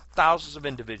hundreds, thousands of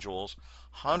individuals,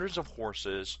 hundreds of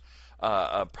horses,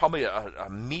 probably a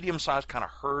medium-sized kind of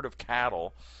herd of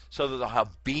cattle, so that they'll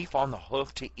have beef on the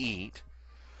hoof to eat.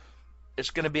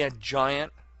 It's going to be a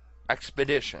giant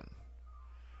expedition.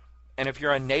 And if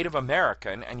you're a Native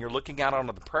American and you're looking out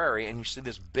onto the prairie and you see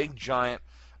this big, giant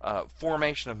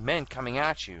formation of men coming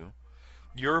at you,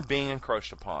 you're being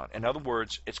encroached upon. In other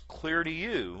words, it's clear to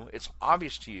you, it's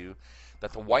obvious to you,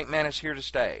 that the white man is here to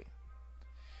stay.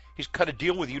 He's cut a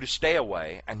deal with you to stay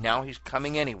away, and now he's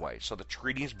coming anyway, so the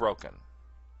treaty is broken.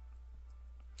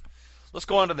 Let's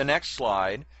go on to the next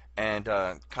slide and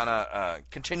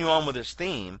continue on with this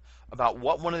theme about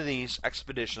what one of these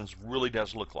expeditions really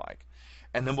does look like.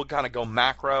 And then we'll kind of go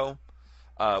macro.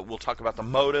 We'll talk about the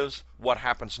motives, what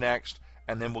happens next,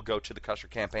 and then we'll go to the Custer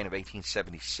Campaign of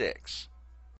 1876.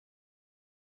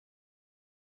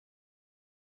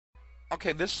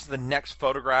 Okay, this is the next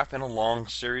photograph in a long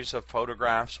series of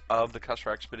photographs of the Custer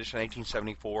Expedition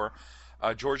 1874.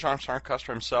 George Armstrong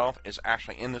Custer himself is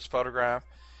actually in this photograph.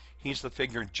 He's the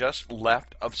figure just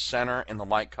left of center in the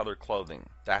light-colored clothing.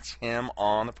 That's him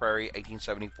on the prairie,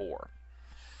 1874.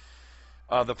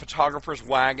 The photographer's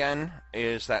wagon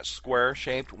is that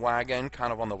square-shaped wagon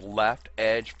kind of on the left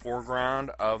edge foreground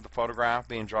of the photograph,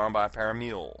 being drawn by a pair of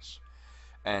mules.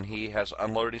 And he has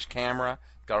unloaded his camera,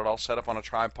 got it all set up on a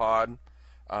tripod.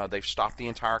 They've stopped the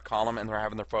entire column, and they're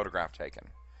having their photograph taken.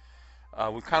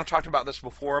 We've kind of talked about this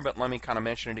before, but let me kind of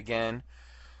mention it again.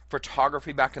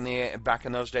 Photography back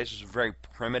in those days was very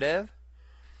primitive,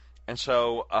 and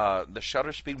so the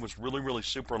shutter speed was really, really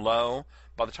super low.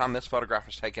 By the time this photograph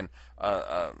was taken,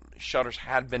 shutters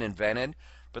had been invented,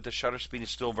 but the shutter speed is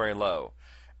still very low.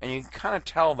 And you can kind of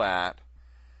tell that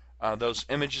those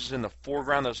images in the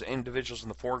foreground, those individuals in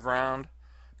the foreground,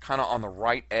 kind of on the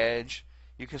right edge,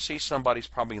 you can see somebody's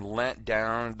probably leant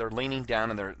down. They're leaning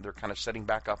down, and they're kind of sitting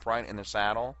back upright in the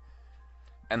saddle,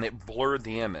 and it blurred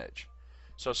the image.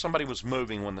 So somebody was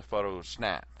moving when the photo was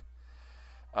snapped.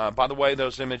 By the way,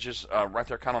 those images right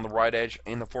there kind of on the right edge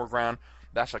in the foreground,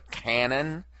 that's a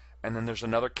cannon, and then there's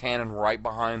another cannon right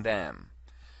behind them.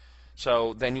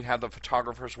 So then you have the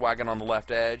photographer's wagon on the left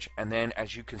edge, and then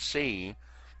as you can see,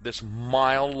 this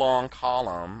mile-long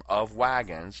column of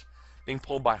wagons being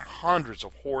pulled by hundreds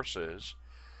of horses,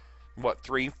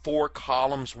 3-4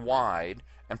 columns wide,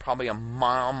 and probably a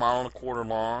mile and a quarter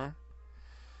long.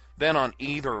 Then on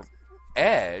either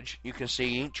edge, you can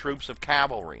see troops of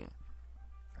cavalry.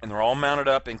 And they're all mounted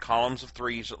up in columns of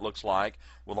threes, it looks like,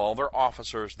 with all their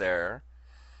officers there.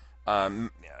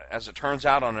 As it turns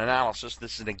out on analysis,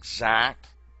 this is an exact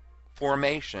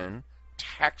formation,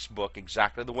 textbook,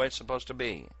 exactly the way it's supposed to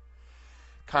be.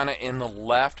 Kind of in the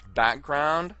left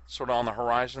background, sort of on the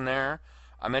horizon there,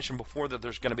 I mentioned before that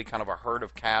there's going to be kind of a herd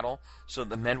of cattle, so that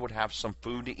the men would have some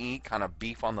food to eat, kind of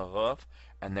beef on the hoof,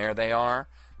 and there they are.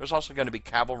 There's also going to be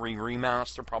cavalry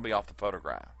remounts. They're probably off the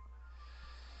photograph.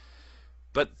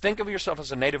 But think of yourself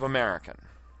as a Native American,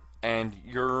 and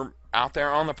you're out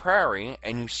there on the prairie,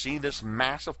 and you see this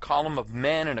massive column of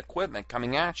men and equipment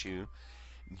coming at you.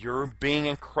 You're being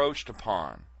encroached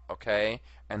upon, okay?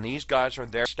 And these guys are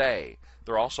there to stay.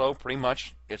 They're also pretty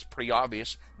much, it's pretty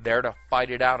obvious, there to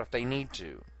fight it out if they need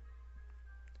to.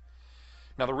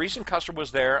 Now, the reason Custer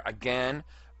was there, again,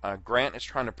 Grant is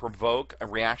trying to provoke a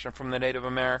reaction from the Native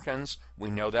Americans. We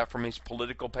know that from his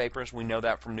political papers. We know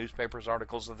that from newspapers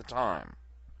articles of the time.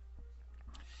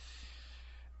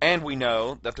 And we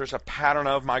know that there's a pattern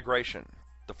of migration.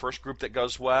 The first group that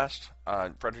goes west,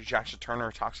 Frederick Jackson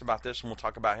Turner talks about this, and we'll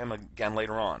talk about him again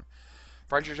later on.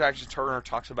 Frederick Jackson Turner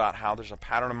talks about how there's a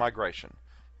pattern of migration.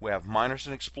 We have miners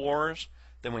and explorers,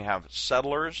 then we have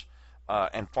settlers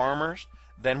and farmers,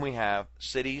 then we have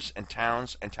cities and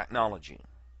towns and technology.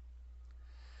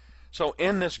 So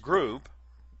in this group,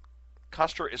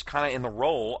 Custer is kind of in the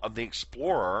role of the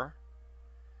explorer,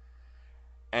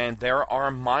 and there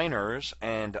are miners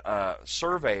and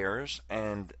surveyors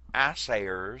and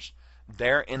assayers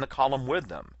there in the column with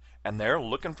them, and they're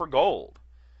looking for gold.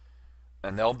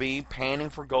 And they'll be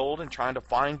panning for gold and trying to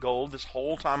find gold this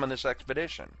whole time on this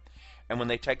expedition. And when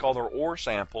they take all their ore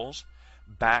samples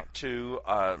back to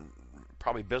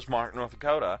probably Bismarck, North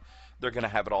Dakota, they're going to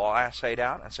have it all assayed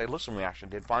out and say, listen, we actually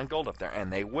did find gold up there,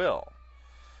 and they will.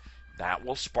 That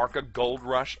will spark a gold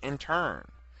rush in turn.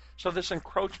 So this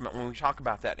encroachment, when we talk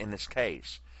about that in this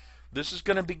case, this is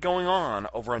going to be going on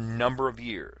over a number of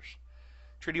years.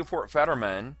 Treaty of Fort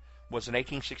Fetterman was in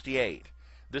 1868.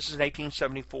 This is in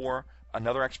 1874.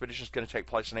 Another expedition is going to take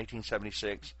place in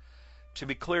 1876. To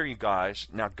be clear, you guys,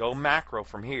 now go macro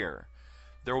from here.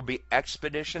 There will be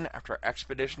expedition after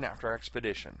expedition after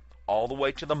expedition, all the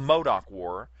way to the Modoc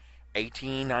War,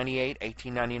 1898,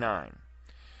 1899.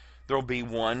 There will be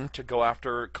one to go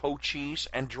after Cochise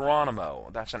and Geronimo.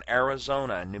 That's in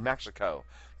Arizona and New Mexico.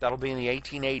 That'll be in the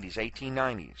 1880s,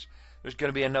 1890s. There's going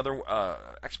to be another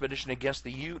expedition against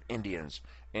the Ute Indians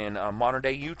in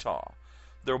modern-day Utah.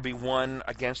 There will be one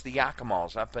against the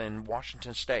Yakimas up in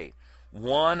Washington State.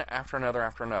 One after another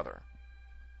after another.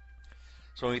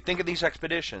 So when you think of these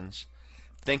expeditions,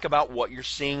 think about what you're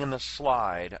seeing in the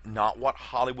slide, not what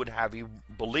Hollywood have you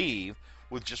believe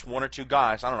with just one or two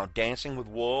guys, I don't know, dancing with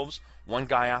wolves, one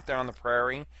guy out there on the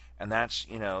prairie, and that's,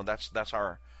 you know, that's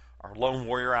our lone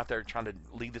warrior out there trying to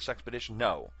lead this expedition.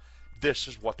 No, this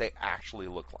is what they actually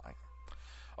look like.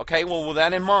 Okay, well, with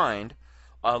that in mind,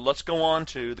 let's go on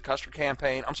to the Custer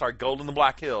campaign. I'm sorry, Gold in the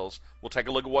Black Hills. We'll take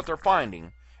a look at what they're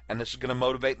finding, and this is going to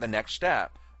motivate the next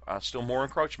step, still more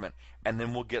encroachment, and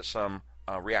then we'll get some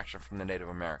reaction from the Native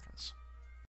Americans.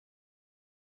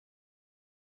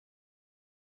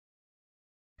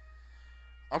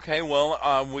 Okay,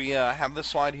 well, we have this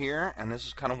slide here, and this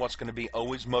is kind of what's going to be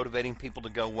always motivating people to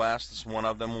go west. This is one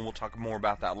of them, and we'll talk more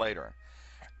about that later.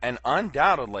 And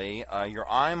undoubtedly, your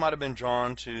eye might have been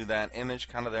drawn to that image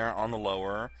kind of there on the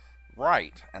lower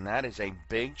right, and that is a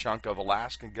big chunk of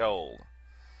Alaska gold.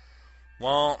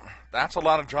 Well, that's a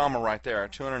lot of drama right there,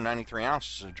 293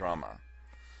 ounces of drama.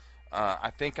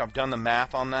 I think I've done the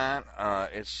math on that.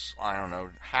 It's, I don't know,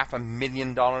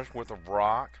 $500,000 worth of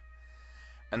rock.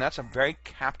 And that's a very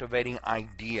captivating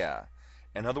idea.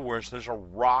 In other words, there's a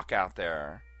rock out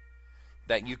there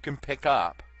that you can pick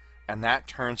up, and that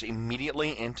turns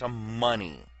immediately into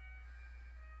money.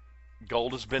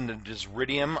 Gold has been the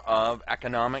desideratium of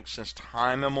economics since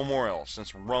time immemorial,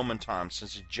 since Roman times,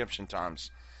 since Egyptian times.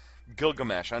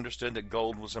 Gilgamesh understood that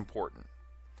gold was important.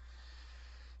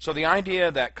 So the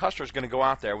idea that Custer's going to go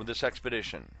out there with this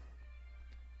expedition,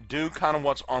 do kind of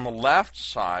what's on the left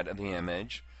side of the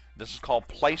image. This is called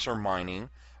placer mining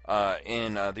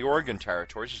in the Oregon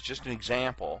territories. It's just an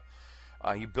example.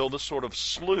 You build this sort of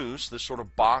sluice, this sort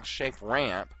of box-shaped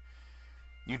ramp.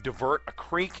 You divert a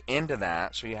creek into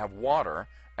that so you have water,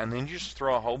 and then you just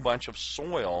throw a whole bunch of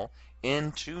soil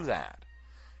into that.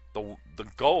 The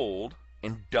gold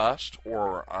in dust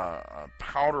or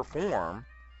powder form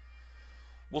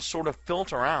will sort of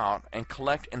filter out and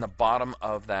collect in the bottom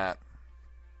of that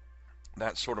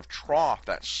sort of trough,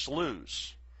 that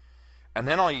sluice. And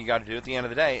then all you got to do at the end of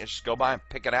the day is just go by and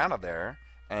pick it out of there,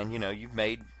 and, you know, you've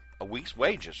made a week's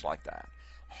wages like that.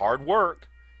 Hard work,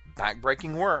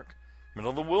 back-breaking work, middle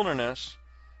of the wilderness,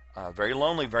 very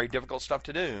lonely, very difficult stuff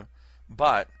to do,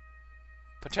 but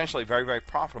potentially very, very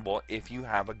profitable if you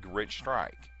have a rich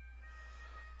strike.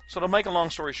 So to make a long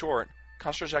story short,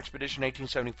 Custer's expedition in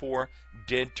 1874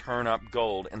 did turn up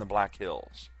gold in the Black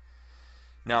Hills.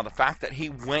 Now, the fact that he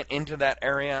went into that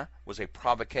area was a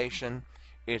provocation.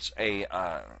 It's a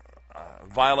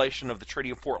violation of the Treaty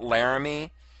of Fort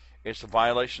Laramie. It's a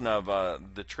violation of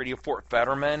the Treaty of Fort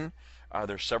Fetterman.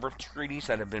 There's several treaties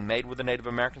that have been made with the Native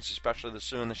Americans, especially the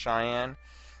Sioux and the Cheyenne,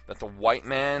 that the white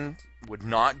man would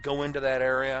not go into that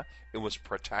area. It was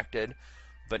protected.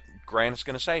 But Grant is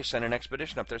going to say, send an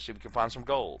expedition up there, see if we can find some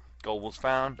gold. Gold was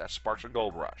found. That sparks a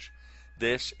gold rush.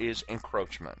 This is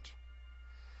encroachment.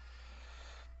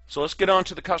 So let's get on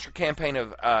to the Custer campaign of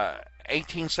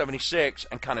 1876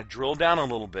 and kind of drill down a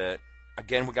little bit.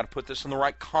 Again, we've got to put this in the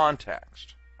right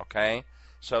context, okay?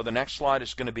 So the next slide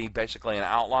is going to be basically an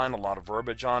outline, a lot of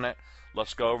verbiage on it.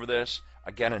 Let's go over this.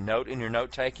 Again, a note in your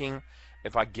note-taking.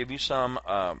 If I give you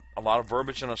a lot of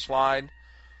verbiage in a slide,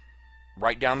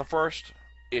 write down the first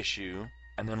issue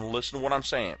and then listen to what I'm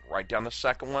saying. Write down the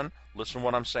second one, listen to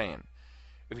what I'm saying.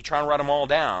 If you try and write them all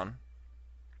down,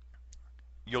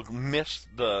 you'll miss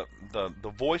the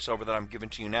voiceover that I'm giving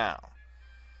to you now.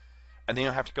 And then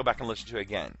you'll have to go back and listen to it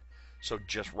again. So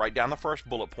just write down the first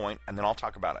bullet point, and then I'll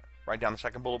talk about it. Write down the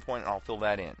second bullet point, and I'll fill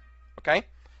that in. Okay?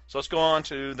 So let's go on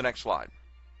to the next slide.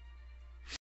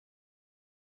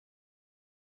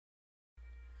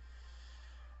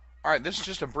 All right, this is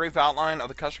just a brief outline of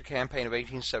the Custer campaign of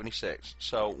 1876.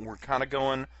 So we're kind of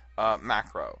going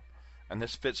macro, and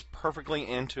this fits perfectly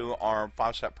into our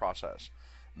 5-step process.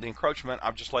 The encroachment,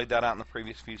 I've just laid that out in the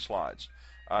previous few slides.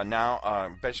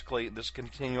 Basically, this is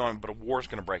continue on, but a war is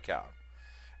going to break out.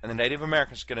 And the Native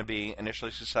Americans are going to be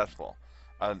initially successful.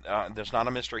 There's not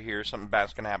a mystery here. Something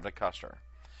bad's going to happen to Custer.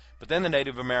 But then the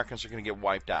Native Americans are going to get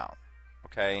wiped out.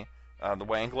 Okay? The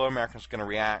way Anglo-Americans are going to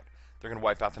react, they're going to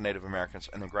wipe out the Native Americans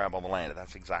and then grab all the land.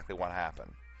 That's exactly what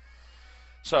happened.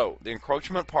 So, the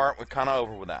encroachment part, we're kind of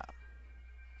over with that.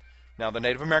 Now, the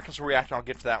Native Americans will react, and I'll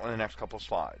get to that one in the next couple of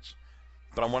slides.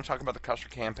 But I want to talk about the Custer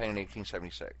Campaign in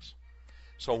 1876.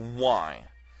 So, why?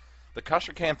 The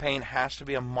Custer Campaign has to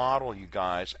be a model, you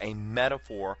guys, a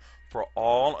metaphor for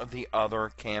all of the other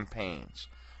campaigns.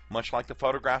 Much like the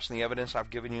photographs and the evidence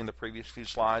I've given you in the previous few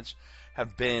slides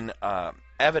have been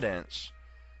evidence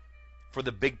for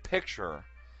the big picture,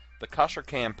 the Custer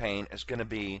Campaign is going to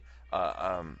be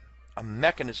a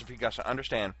mechanism for you guys to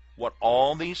understand what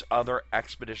all these other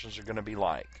expeditions are going to be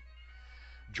like.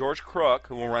 George Crook,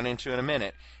 who we'll run into in a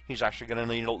minute, he's actually going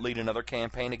to lead another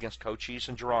campaign against Cochise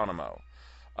and Geronimo.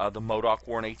 The Modoc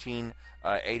War in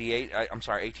 1898 and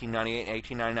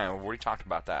 1899. We've already talked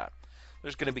about that.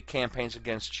 There's going to be campaigns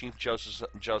against Chief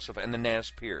Joseph and the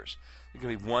Nez Perce. There's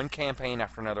going to be one campaign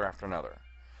after another after another.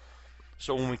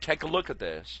 So when we take a look at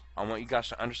this, I want you guys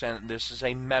to understand that this is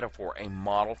a metaphor, a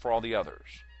model for all the others.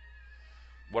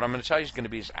 What I'm going to tell you is going to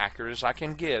be as accurate as I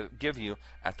can give you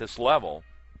at this level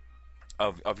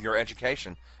of your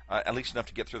education, at least enough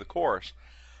to get through the course.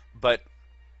 But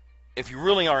if you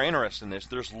really are interested in this,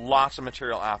 there's lots of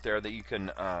material out there that you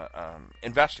can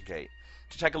investigate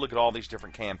to take a look at all these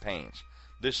different campaigns.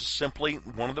 This is simply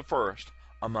one of the first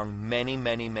among many,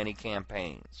 many, many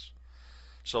campaigns.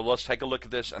 So let's take a look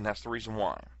at this, and that's the reason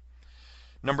why.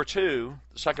 Number 2,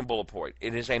 the second bullet point,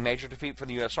 it is a major defeat for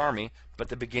the U.S. Army, but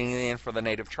the beginning of the end for the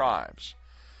native tribes.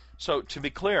 So to be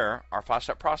clear, our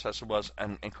 5-step process was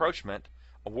an encroachment,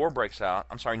 a war breaks out,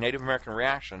 Native American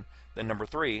reaction, then number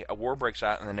 3, a war breaks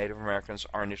out and the Native Americans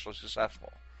are initially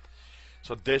successful.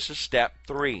 So this is step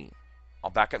 3. I'll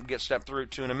back up and get step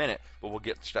 2 in a minute, but we'll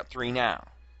get step 3 now.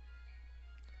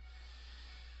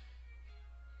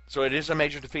 So it is a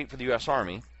major defeat for the U.S.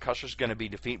 Army. Custer's going to be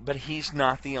defeated, but he's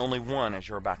not the only one, as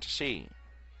you're about to see.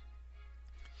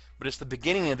 But it's the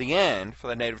beginning of the end for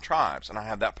the native tribes, and I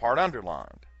have that part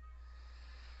underlined.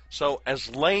 So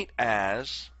as late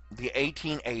as the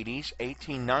 1880s,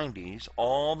 1890s,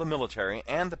 all the military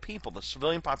and the people, the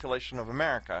civilian population of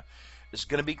America, is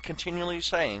going to be continually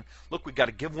saying, look, we've got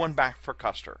to give one back for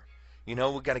Custer. You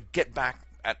know, we've got to get back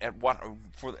at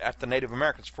the Native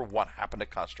Americans for what happened to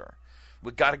Custer.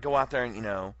 We've got to go out there and,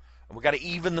 we've got to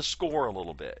even the score a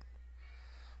little bit.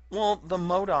 Well, the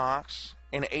Modocs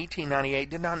in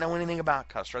 1898 did not know anything about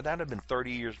Custer. That had been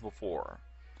 30 years before.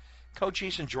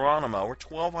 Cochise and Geronimo were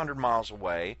 1,200 miles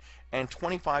away, and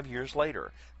 25 years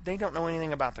later, they don't know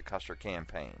anything about the Custer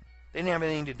Campaign. They didn't have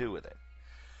anything to do with it.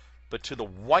 But to the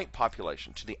white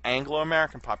population, to the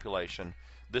Anglo-American population,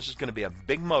 this is going to be a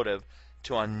big motive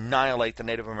to annihilate the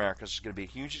Native Americans. It's going to be a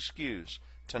huge excuse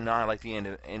to annihilate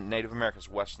the Native Americans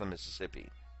west of the Mississippi.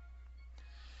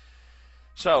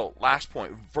 So, last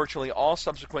point, virtually all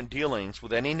subsequent dealings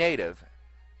with any native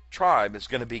tribe is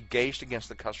going to be gauged against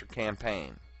the Custer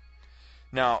Campaign.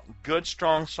 Now, good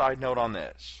strong side note on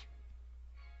this.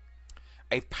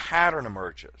 A pattern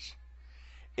emerges.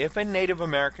 If a Native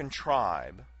American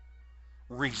tribe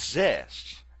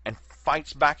resists and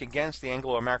fights back against the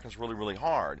Anglo-Americans really, really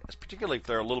hard, particularly if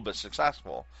they're a little bit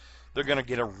successful, they're going to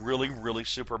get a really, really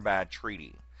super bad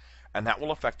treaty. And that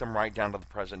will affect them right down to the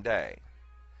present day.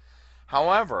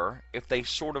 However, if they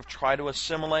sort of try to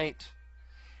assimilate,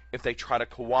 if they try to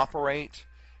cooperate,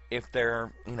 if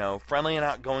they're, friendly and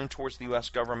outgoing towards the U.S.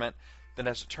 government, then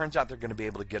as it turns out, they're going to be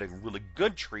able to get a really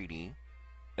good treaty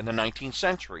in the 19th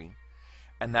century,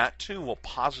 and that too will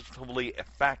positively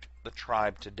affect the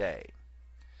tribe today.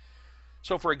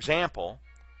 So, for example,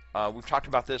 we've talked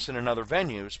about this in another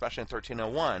venue, especially in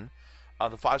 1301,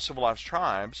 the 5 civilized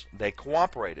tribes, they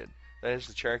cooperated. That is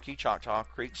the Cherokee, Choctaw,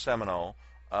 Creek, Seminole,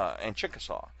 and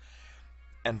Chickasaw.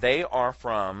 And they are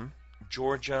from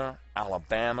Georgia,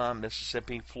 Alabama,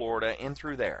 Mississippi, Florida, in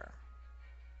through there.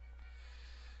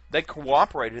 They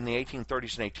cooperated in the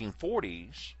 1830s and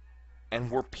 1840s and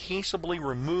were peaceably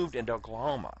removed into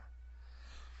Oklahoma.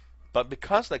 But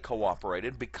because they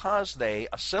cooperated, because they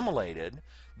assimilated,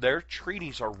 their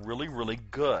treaties are really, really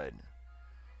good.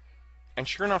 And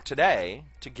sure enough today,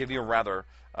 to give you a rather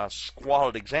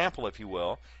squalid example, if you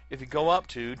will, if you go up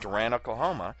to Durant,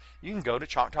 Oklahoma, you can go to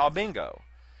Choctaw Bingo.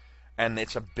 And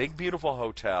it's a big, beautiful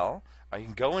hotel. You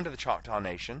can go into the Choctaw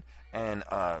Nation and,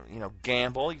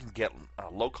 gamble. You can get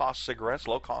low-cost cigarettes,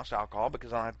 low-cost alcohol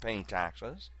because I don't have to pay any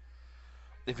taxes.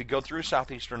 If you go through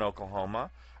southeastern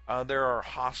Oklahoma, there are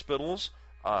hospitals,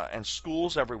 and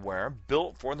schools everywhere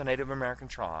built for the Native American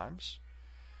tribes.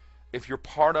 If you're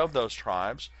part of those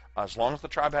tribes, as long as the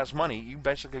tribe has money, you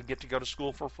basically get to go to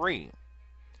school for free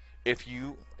if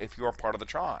you are part of the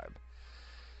tribe.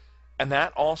 And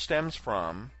that all stems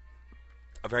from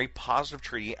a very positive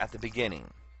treaty at the beginning.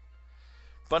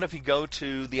 But if you go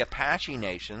to the Apache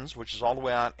Nations, which is all the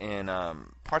way out in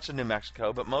parts of New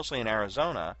Mexico, but mostly in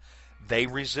Arizona, they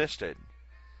resisted.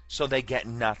 So they get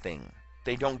nothing.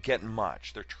 They don't get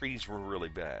much. Their treaties were really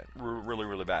bad. Really,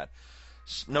 really bad.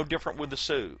 No different with the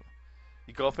Sioux.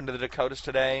 You go up into the Dakotas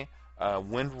today,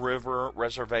 Wind River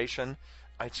Reservation.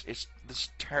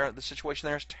 The situation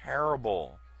there is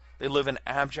terrible. They live in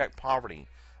abject poverty.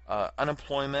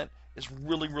 Unemployment is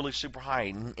really, really super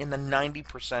high, in the 90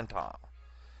 percentile.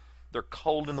 They're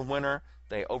cold in the winter.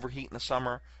 They overheat in the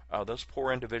summer. Those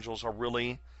poor individuals are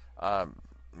really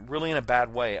in a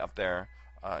bad way up there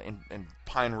in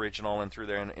Pine Ridge and all, and through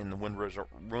there in the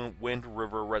Wind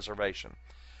River Reservation.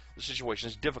 The situation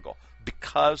is difficult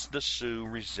because the Sioux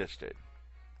resisted.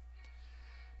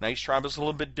 Now, each tribe is a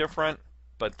little bit different,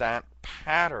 but that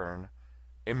pattern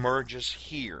emerges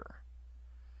here.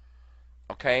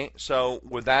 Okay, so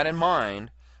with that in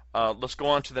mind, let's go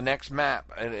on to the next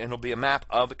map, and it'll be a map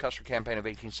of the Custer Campaign of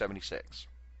 1876.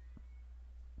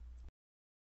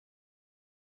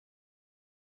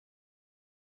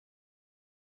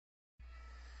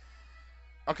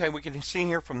 Okay, we can see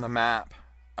here from the map,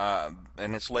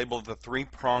 and it's labeled the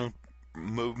three-pronged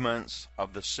movements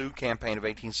of the Sioux Campaign of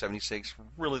 1876,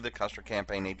 really the Custer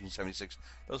Campaign 1876.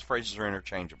 Those phrases are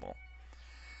interchangeable.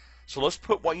 So let's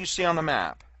put what you see on the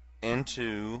map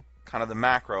into kind of the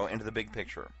macro, into the big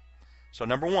picture. So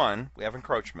number one, we have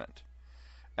encroachment.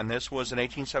 And this was in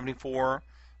 1874.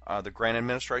 The Grant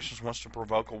administration wants to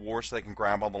provoke a war so they can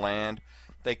grab all the land.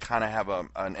 They kind of have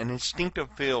an instinctive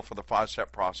feel for the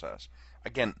five-step process.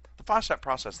 Again, the five-step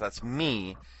process, that's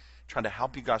me trying to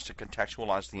help you guys to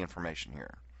contextualize the information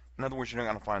here. In other words, you're not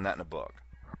going to find that in a book.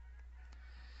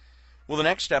 Well, the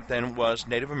next step then was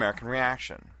Native American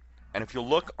reaction. And if you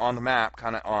look on the map,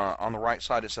 kind of on the right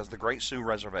side, it says the Great Sioux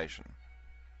Reservation.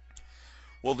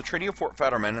 Well, the Treaty of Fort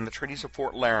Fetterman and the treaties of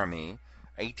Fort Laramie,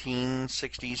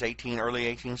 1860s,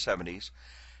 early 1870s,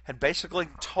 had basically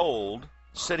told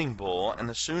Sitting Bull and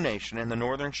the Sioux Nation in the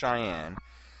Northern Cheyenne,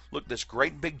 look, this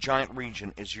great big giant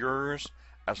region is yours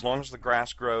as long as the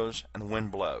grass grows and the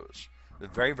wind blows.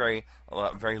 Very, very,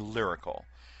 very lyrical.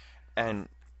 And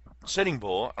Sitting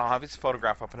Bull, I'll have his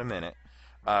photograph up in a minute,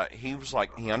 he was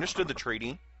like, he understood the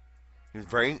treaty. He was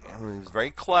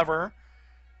very clever.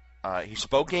 He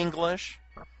spoke English.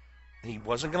 He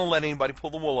wasn't going to let anybody pull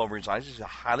the wool over his eyes. He's a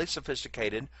highly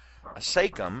sophisticated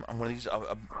sachem, one of these,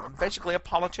 basically a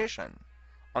politician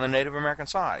on the Native American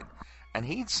side. And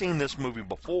he'd seen this movie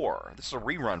before. This is a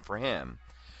rerun for him.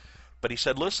 But he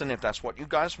said, listen, if that's what you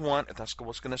guys want, if that's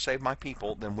what's going to save my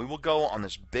people, then we will go on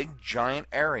this big giant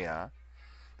area,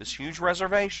 this huge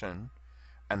reservation,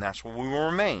 and that's where we will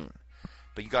remain.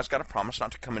 But you guys got to promise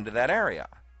not to come into that area.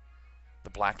 The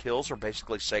Black Hills are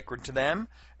basically sacred to them,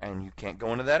 and you can't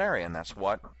go into that area. And that's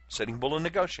what Sitting Bull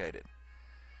negotiated.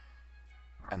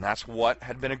 And that's what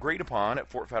had been agreed upon at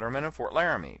Fort Fetterman and Fort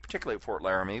Laramie, particularly at Fort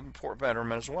Laramie, but Fort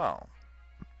Fetterman as well.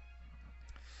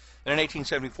 Then in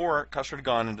 1874, Custer had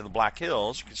gone into the Black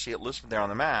Hills. You can see it listed there on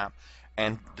the map,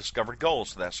 and discovered gold,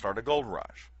 so that started a gold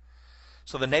rush.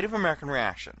 So the Native American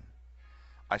reaction.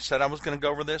 I said I was going to go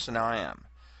over this, and now I am.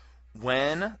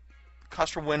 When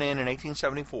Custer went in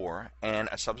 1874, and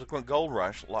a subsequent gold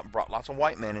rush brought lots of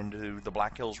white men into the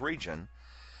Black Hills region,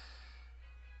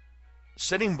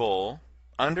 Sitting Bull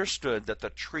understood that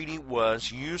the treaty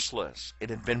was useless.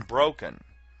 It had been broken.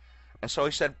 And so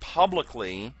he said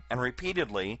publicly and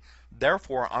repeatedly,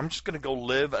 therefore, I'm just going to go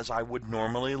live as I would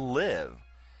normally live.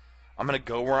 I'm going to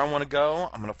go where I want to go.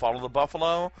 I'm going to follow the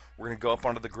buffalo. We're going to go up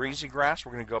onto the greasy grass.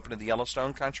 We're going to go up into the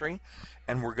Yellowstone country.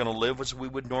 And we're going to live as we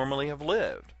would normally have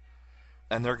lived.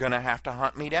 And they're going to have to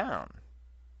hunt me down.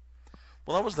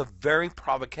 Well, that was the very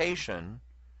provocation,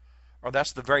 or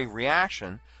that's the very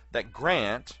reaction that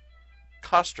Grant,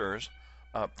 Custer's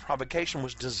provocation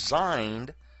was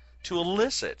designed to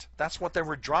elicit. That's what they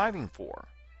were driving for.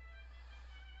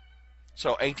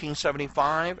 So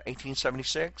 1875,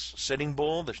 1876, Sitting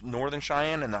Bull, the Northern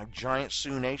Cheyenne, and the giant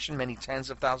Sioux Nation, many tens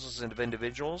of thousands of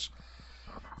individuals,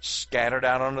 scattered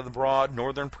out onto the broad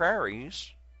northern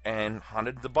prairies and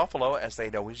hunted the buffalo as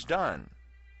they'd always done.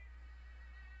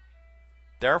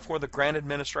 Therefore, the Grant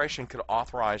administration could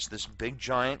authorize this big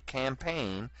giant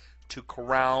campaign to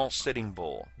corral Sitting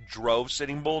Bull, drove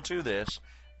Sitting Bull to this,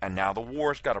 and now the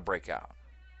war's got to break out.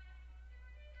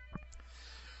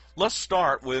 Let's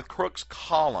start with Crook's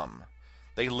column.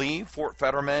 They leave Fort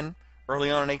Fetterman early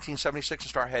on in 1876 and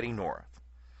start heading north.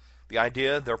 The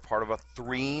idea, they're part of a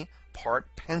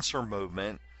three-part pincer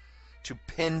movement to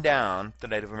pin down the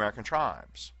Native American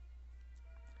tribes.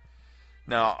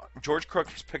 Now, George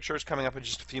Crook's picture is coming up in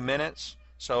just a few minutes,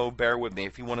 so bear with me.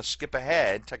 If you want to skip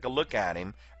ahead, take a look at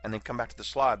him, and then come back to the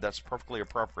slide, that's perfectly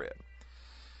appropriate.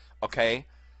 Okay?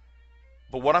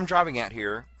 But what I'm driving at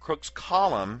here, Crook's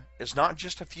column is not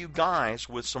just a few guys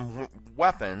with some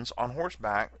weapons on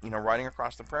horseback, riding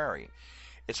across the prairie.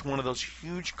 It's one of those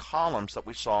huge columns that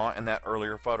we saw in that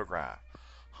earlier photograph.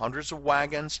 Hundreds of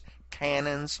wagons,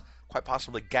 cannons, quite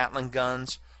possibly Gatling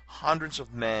guns, hundreds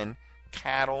of men,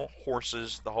 cattle,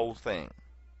 horses, the whole thing.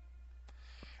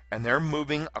 And they're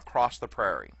moving across the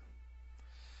prairie.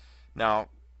 Now,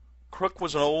 Crook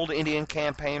was an old Indian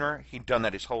campaigner. He'd done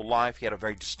that his whole life. He had a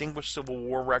very distinguished Civil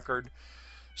War record.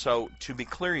 So, to be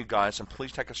clear, you guys, and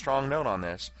please take a strong note on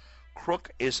this,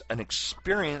 Crook is an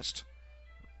experienced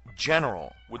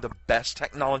general with the best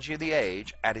technology of the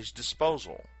age at his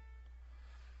disposal.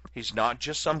 He's not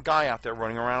just some guy out there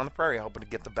running around on the prairie hoping to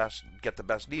get the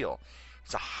best deal.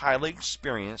 He's a highly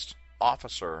experienced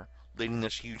officer leading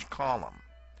this huge column.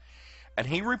 And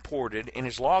he reported in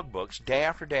his logbooks day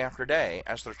after day after day,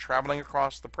 as they're traveling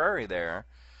across the prairie there,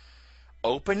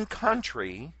 open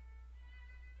country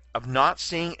of not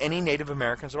seeing any Native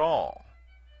Americans at all.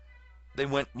 They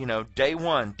went, day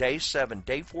 1, day 7,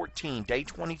 day 14, day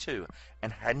 22,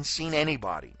 and hadn't seen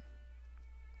anybody.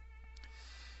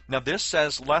 Now, this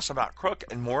says less about Crook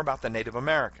and more about the Native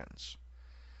Americans.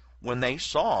 When they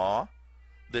saw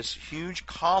this huge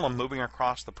column moving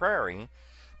across the prairie,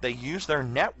 they used their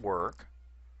network,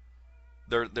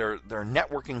 their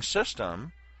networking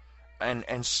system,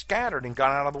 and scattered and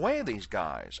got out of the way of these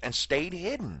guys and stayed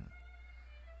hidden.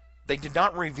 They did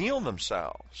not reveal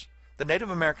themselves. The Native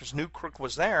Americans knew Crook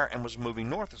was there and was moving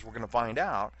north, as we're going to find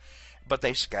out, but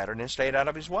they scattered and stayed out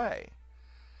of his way.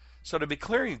 So to be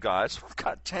clear, you guys, we've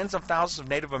got tens of thousands of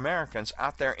Native Americans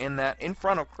out there in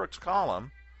front of Crook's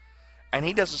column, and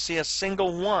he doesn't see a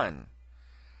single one.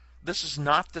 This is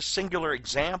not the singular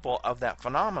example of that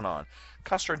phenomenon.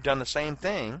 Custer had done the same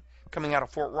thing, coming out of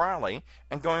Fort Riley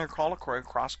and going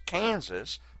across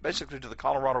Kansas, basically to the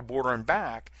Colorado border and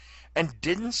back, and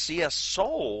didn't see a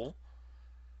soul,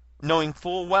 knowing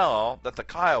full well that the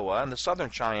Kiowa and the Southern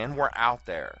Cheyenne were out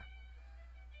there.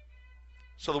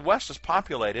 So the West is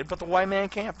populated, but the white man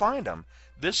can't find them.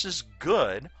 This is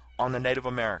good on the Native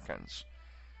Americans.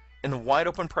 In the wide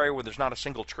open prairie where there's not a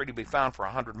single tree to be found for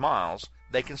 100 miles,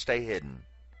 they can stay hidden.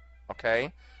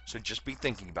 Okay? So just be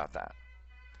thinking about that.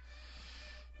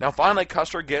 Now finally,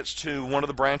 Custer gets to one of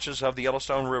the branches of the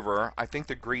Yellowstone River, I think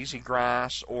the Greasy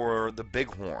Grass or the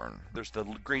Bighorn. There's the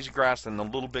Greasy Grass and the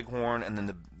Little Bighorn and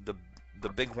then the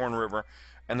Bighorn River,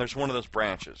 and there's one of those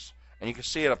branches. And you can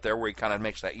see it up there where he kind of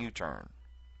makes that U-turn.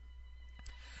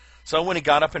 So when he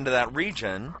got up into that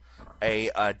region,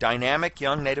 a dynamic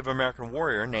young Native American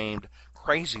warrior named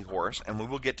Crazy Horse, and we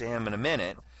will get to him in a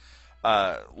minute,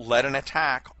 led an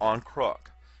attack on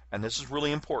Crook. And this is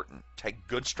really important. Take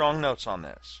good, strong notes on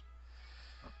this.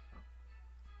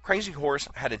 Crazy Horse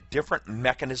had a different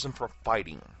mechanism for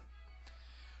fighting.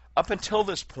 Up until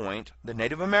this point, the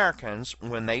Native Americans,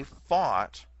 when they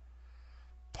fought,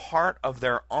 part of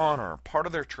their honor, part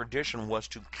of their tradition was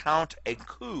to count a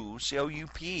coup,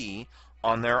 C-O-U-P,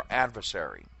 on their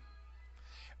adversary.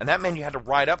 And that meant you had to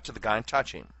ride up to the guy and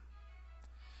touch him.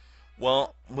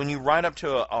 Well, when you ride up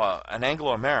to an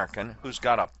Anglo-American who's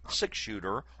got a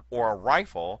six-shooter or a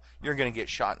rifle, you're going to get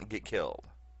shot and get killed.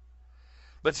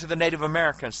 But to the Native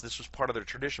Americans, this was part of their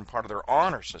tradition, part of their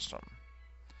honor system.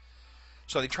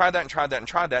 So they tried that and tried that and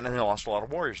tried that, and they lost a lot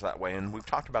of warriors that way. And we've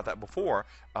talked about that before.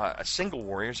 A single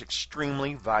warrior is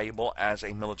extremely valuable as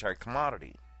a military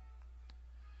commodity.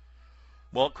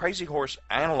 Well, Crazy Horse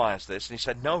analyzed this, and he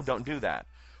said, no, don't do that.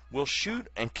 We'll shoot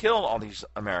and kill all these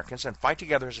Americans and fight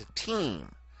together as a team.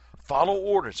 Follow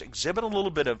orders. Exhibit a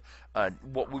little bit of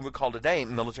what we would call today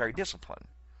military discipline.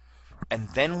 And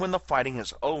then when the fighting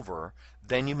is over,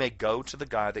 then you may go to the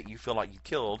guy that you feel like you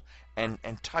killed and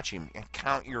touch him and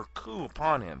count your coup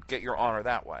upon him. Get your honor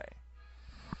that way.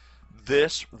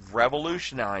 This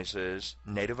revolutionizes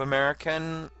Native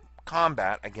American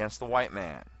combat against the white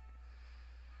man.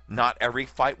 Not every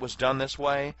fight was done this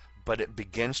way, but it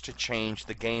begins to change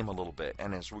the game a little bit.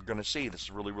 And as we're going to see, this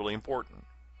is really, really important.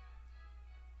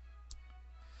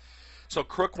 So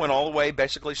Crook went all the way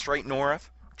basically straight north,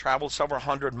 traveled several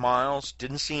hundred miles,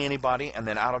 didn't see anybody, and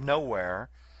then out of nowhere,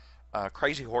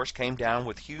 Crazy Horse came down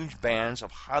with huge bands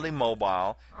of highly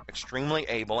mobile, extremely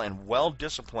able, and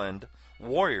well-disciplined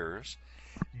warriors,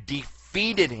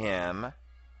 defeated him,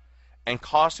 and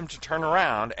caused him to turn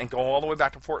around and go all the way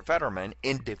back to Fort Fetterman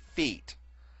in defeat.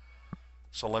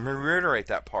 So let me reiterate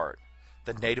that part.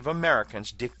 The Native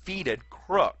Americans defeated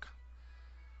Crook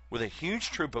with a huge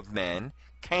troop of men,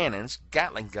 cannons,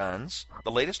 Gatling guns,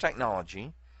 the latest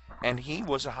technology, and he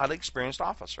was a highly experienced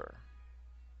officer.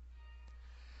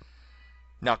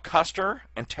 Now, Custer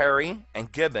and Terry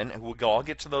and Gibbon, and we'll all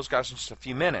get to those guys in just a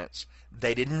few minutes,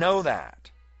 they didn't know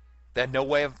that. They had no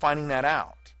way of finding that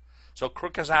out. So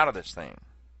Crook is out of this thing.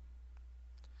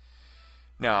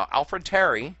 Now, Alfred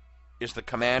Terry is the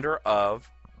commander of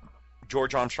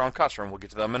George Armstrong Custer, and we'll get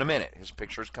to them in a minute. His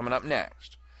picture is coming up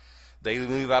next. They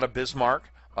move out of Bismarck,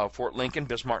 Fort Lincoln,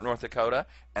 Bismarck, North Dakota,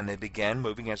 and they begin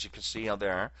moving, as you can see out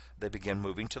there, they begin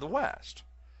moving to the west.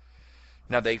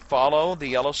 Now, they follow the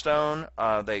Yellowstone,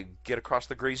 they get across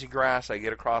the greasy grass, they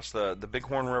get across the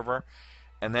Bighorn River,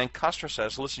 and then Custer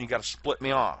says, listen, you got to split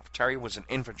me off. Terry was an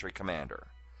infantry commander.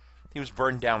 He was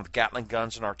burdened down with Gatling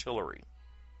guns and artillery.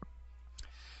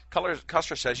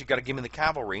 Custer says, you got to give me the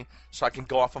cavalry so I can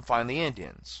go off and find the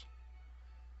Indians.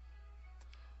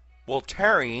 Well,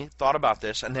 Terry thought about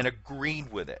this and then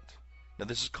agreed with it. Now,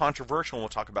 this is controversial, and we'll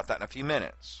talk about that in a few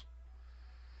minutes.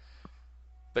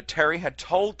 But Terry had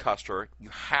told Custer, you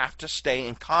have to stay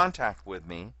in contact with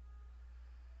me,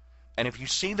 and if you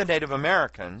see the Native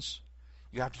Americans,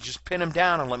 you have to just pin them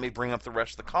down and let me bring up the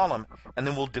rest of the column, and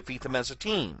then we'll defeat them as a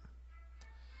team.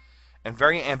 And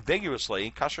very ambiguously,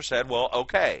 Custer said, well,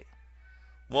 okay.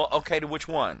 Well, okay to which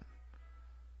one?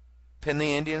 Pin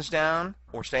the Indians down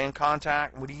or stay in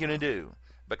contact? What are you going to do?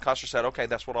 But Custer said, okay,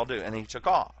 that's what I'll do. And he took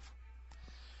off.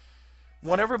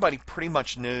 What everybody pretty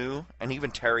much knew, and even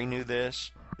Terry knew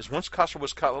this, is once Custer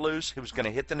was cut loose, he was going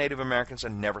to hit the Native Americans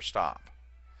and never stop.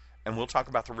 And we'll talk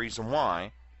about the reason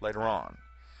why later on.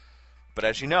 But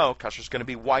as you know, Custer's going to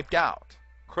be wiped out.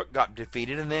 Crook got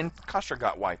defeated, and then Custer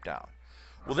got wiped out.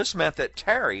 Well, this meant that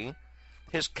Terry,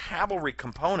 his cavalry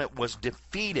component, was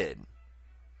defeated.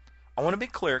 I want to be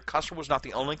clear, Custer was not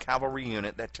the only cavalry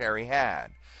unit that Terry had,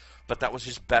 but that was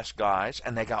his best guys,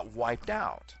 and they got wiped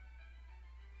out.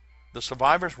 The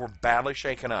survivors were badly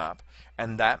shaken up,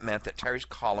 and that meant that Terry's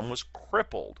column was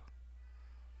crippled.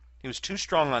 He was too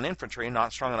strong on infantry and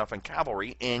not strong enough in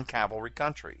cavalry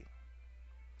country.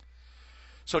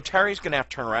 So Terry's going to have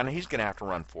to turn around, and he's going to have to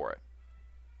run for it.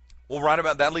 Well, right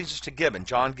about that leads us to Gibbon,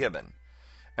 John Gibbon.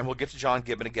 And we'll get to John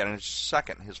Gibbon again in just a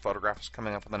second. His photograph is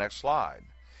coming up on the next slide.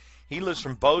 He lives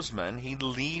from Bozeman. He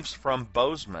leaves from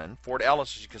Bozeman, Fort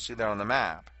Ellis, as you can see there on the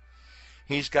map.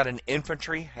 He's got an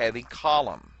infantry-heavy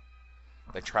column.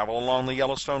 They travel along the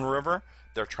Yellowstone River.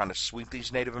 They're trying to sweep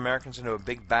these Native Americans into a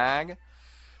big bag.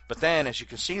 But then, as you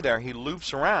can see there, he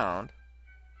loops around,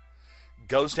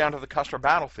 goes down to the Custer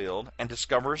battlefield, and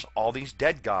discovers all these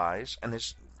dead guys, and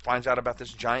finds out about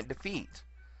this giant defeat.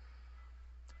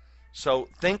 So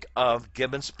think of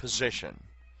Gibbon's position.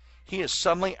 He is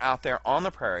suddenly out there on the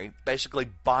prairie, basically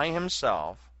by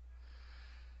himself,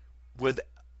 with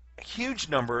huge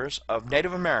numbers of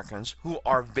Native Americans who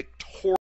are victorious.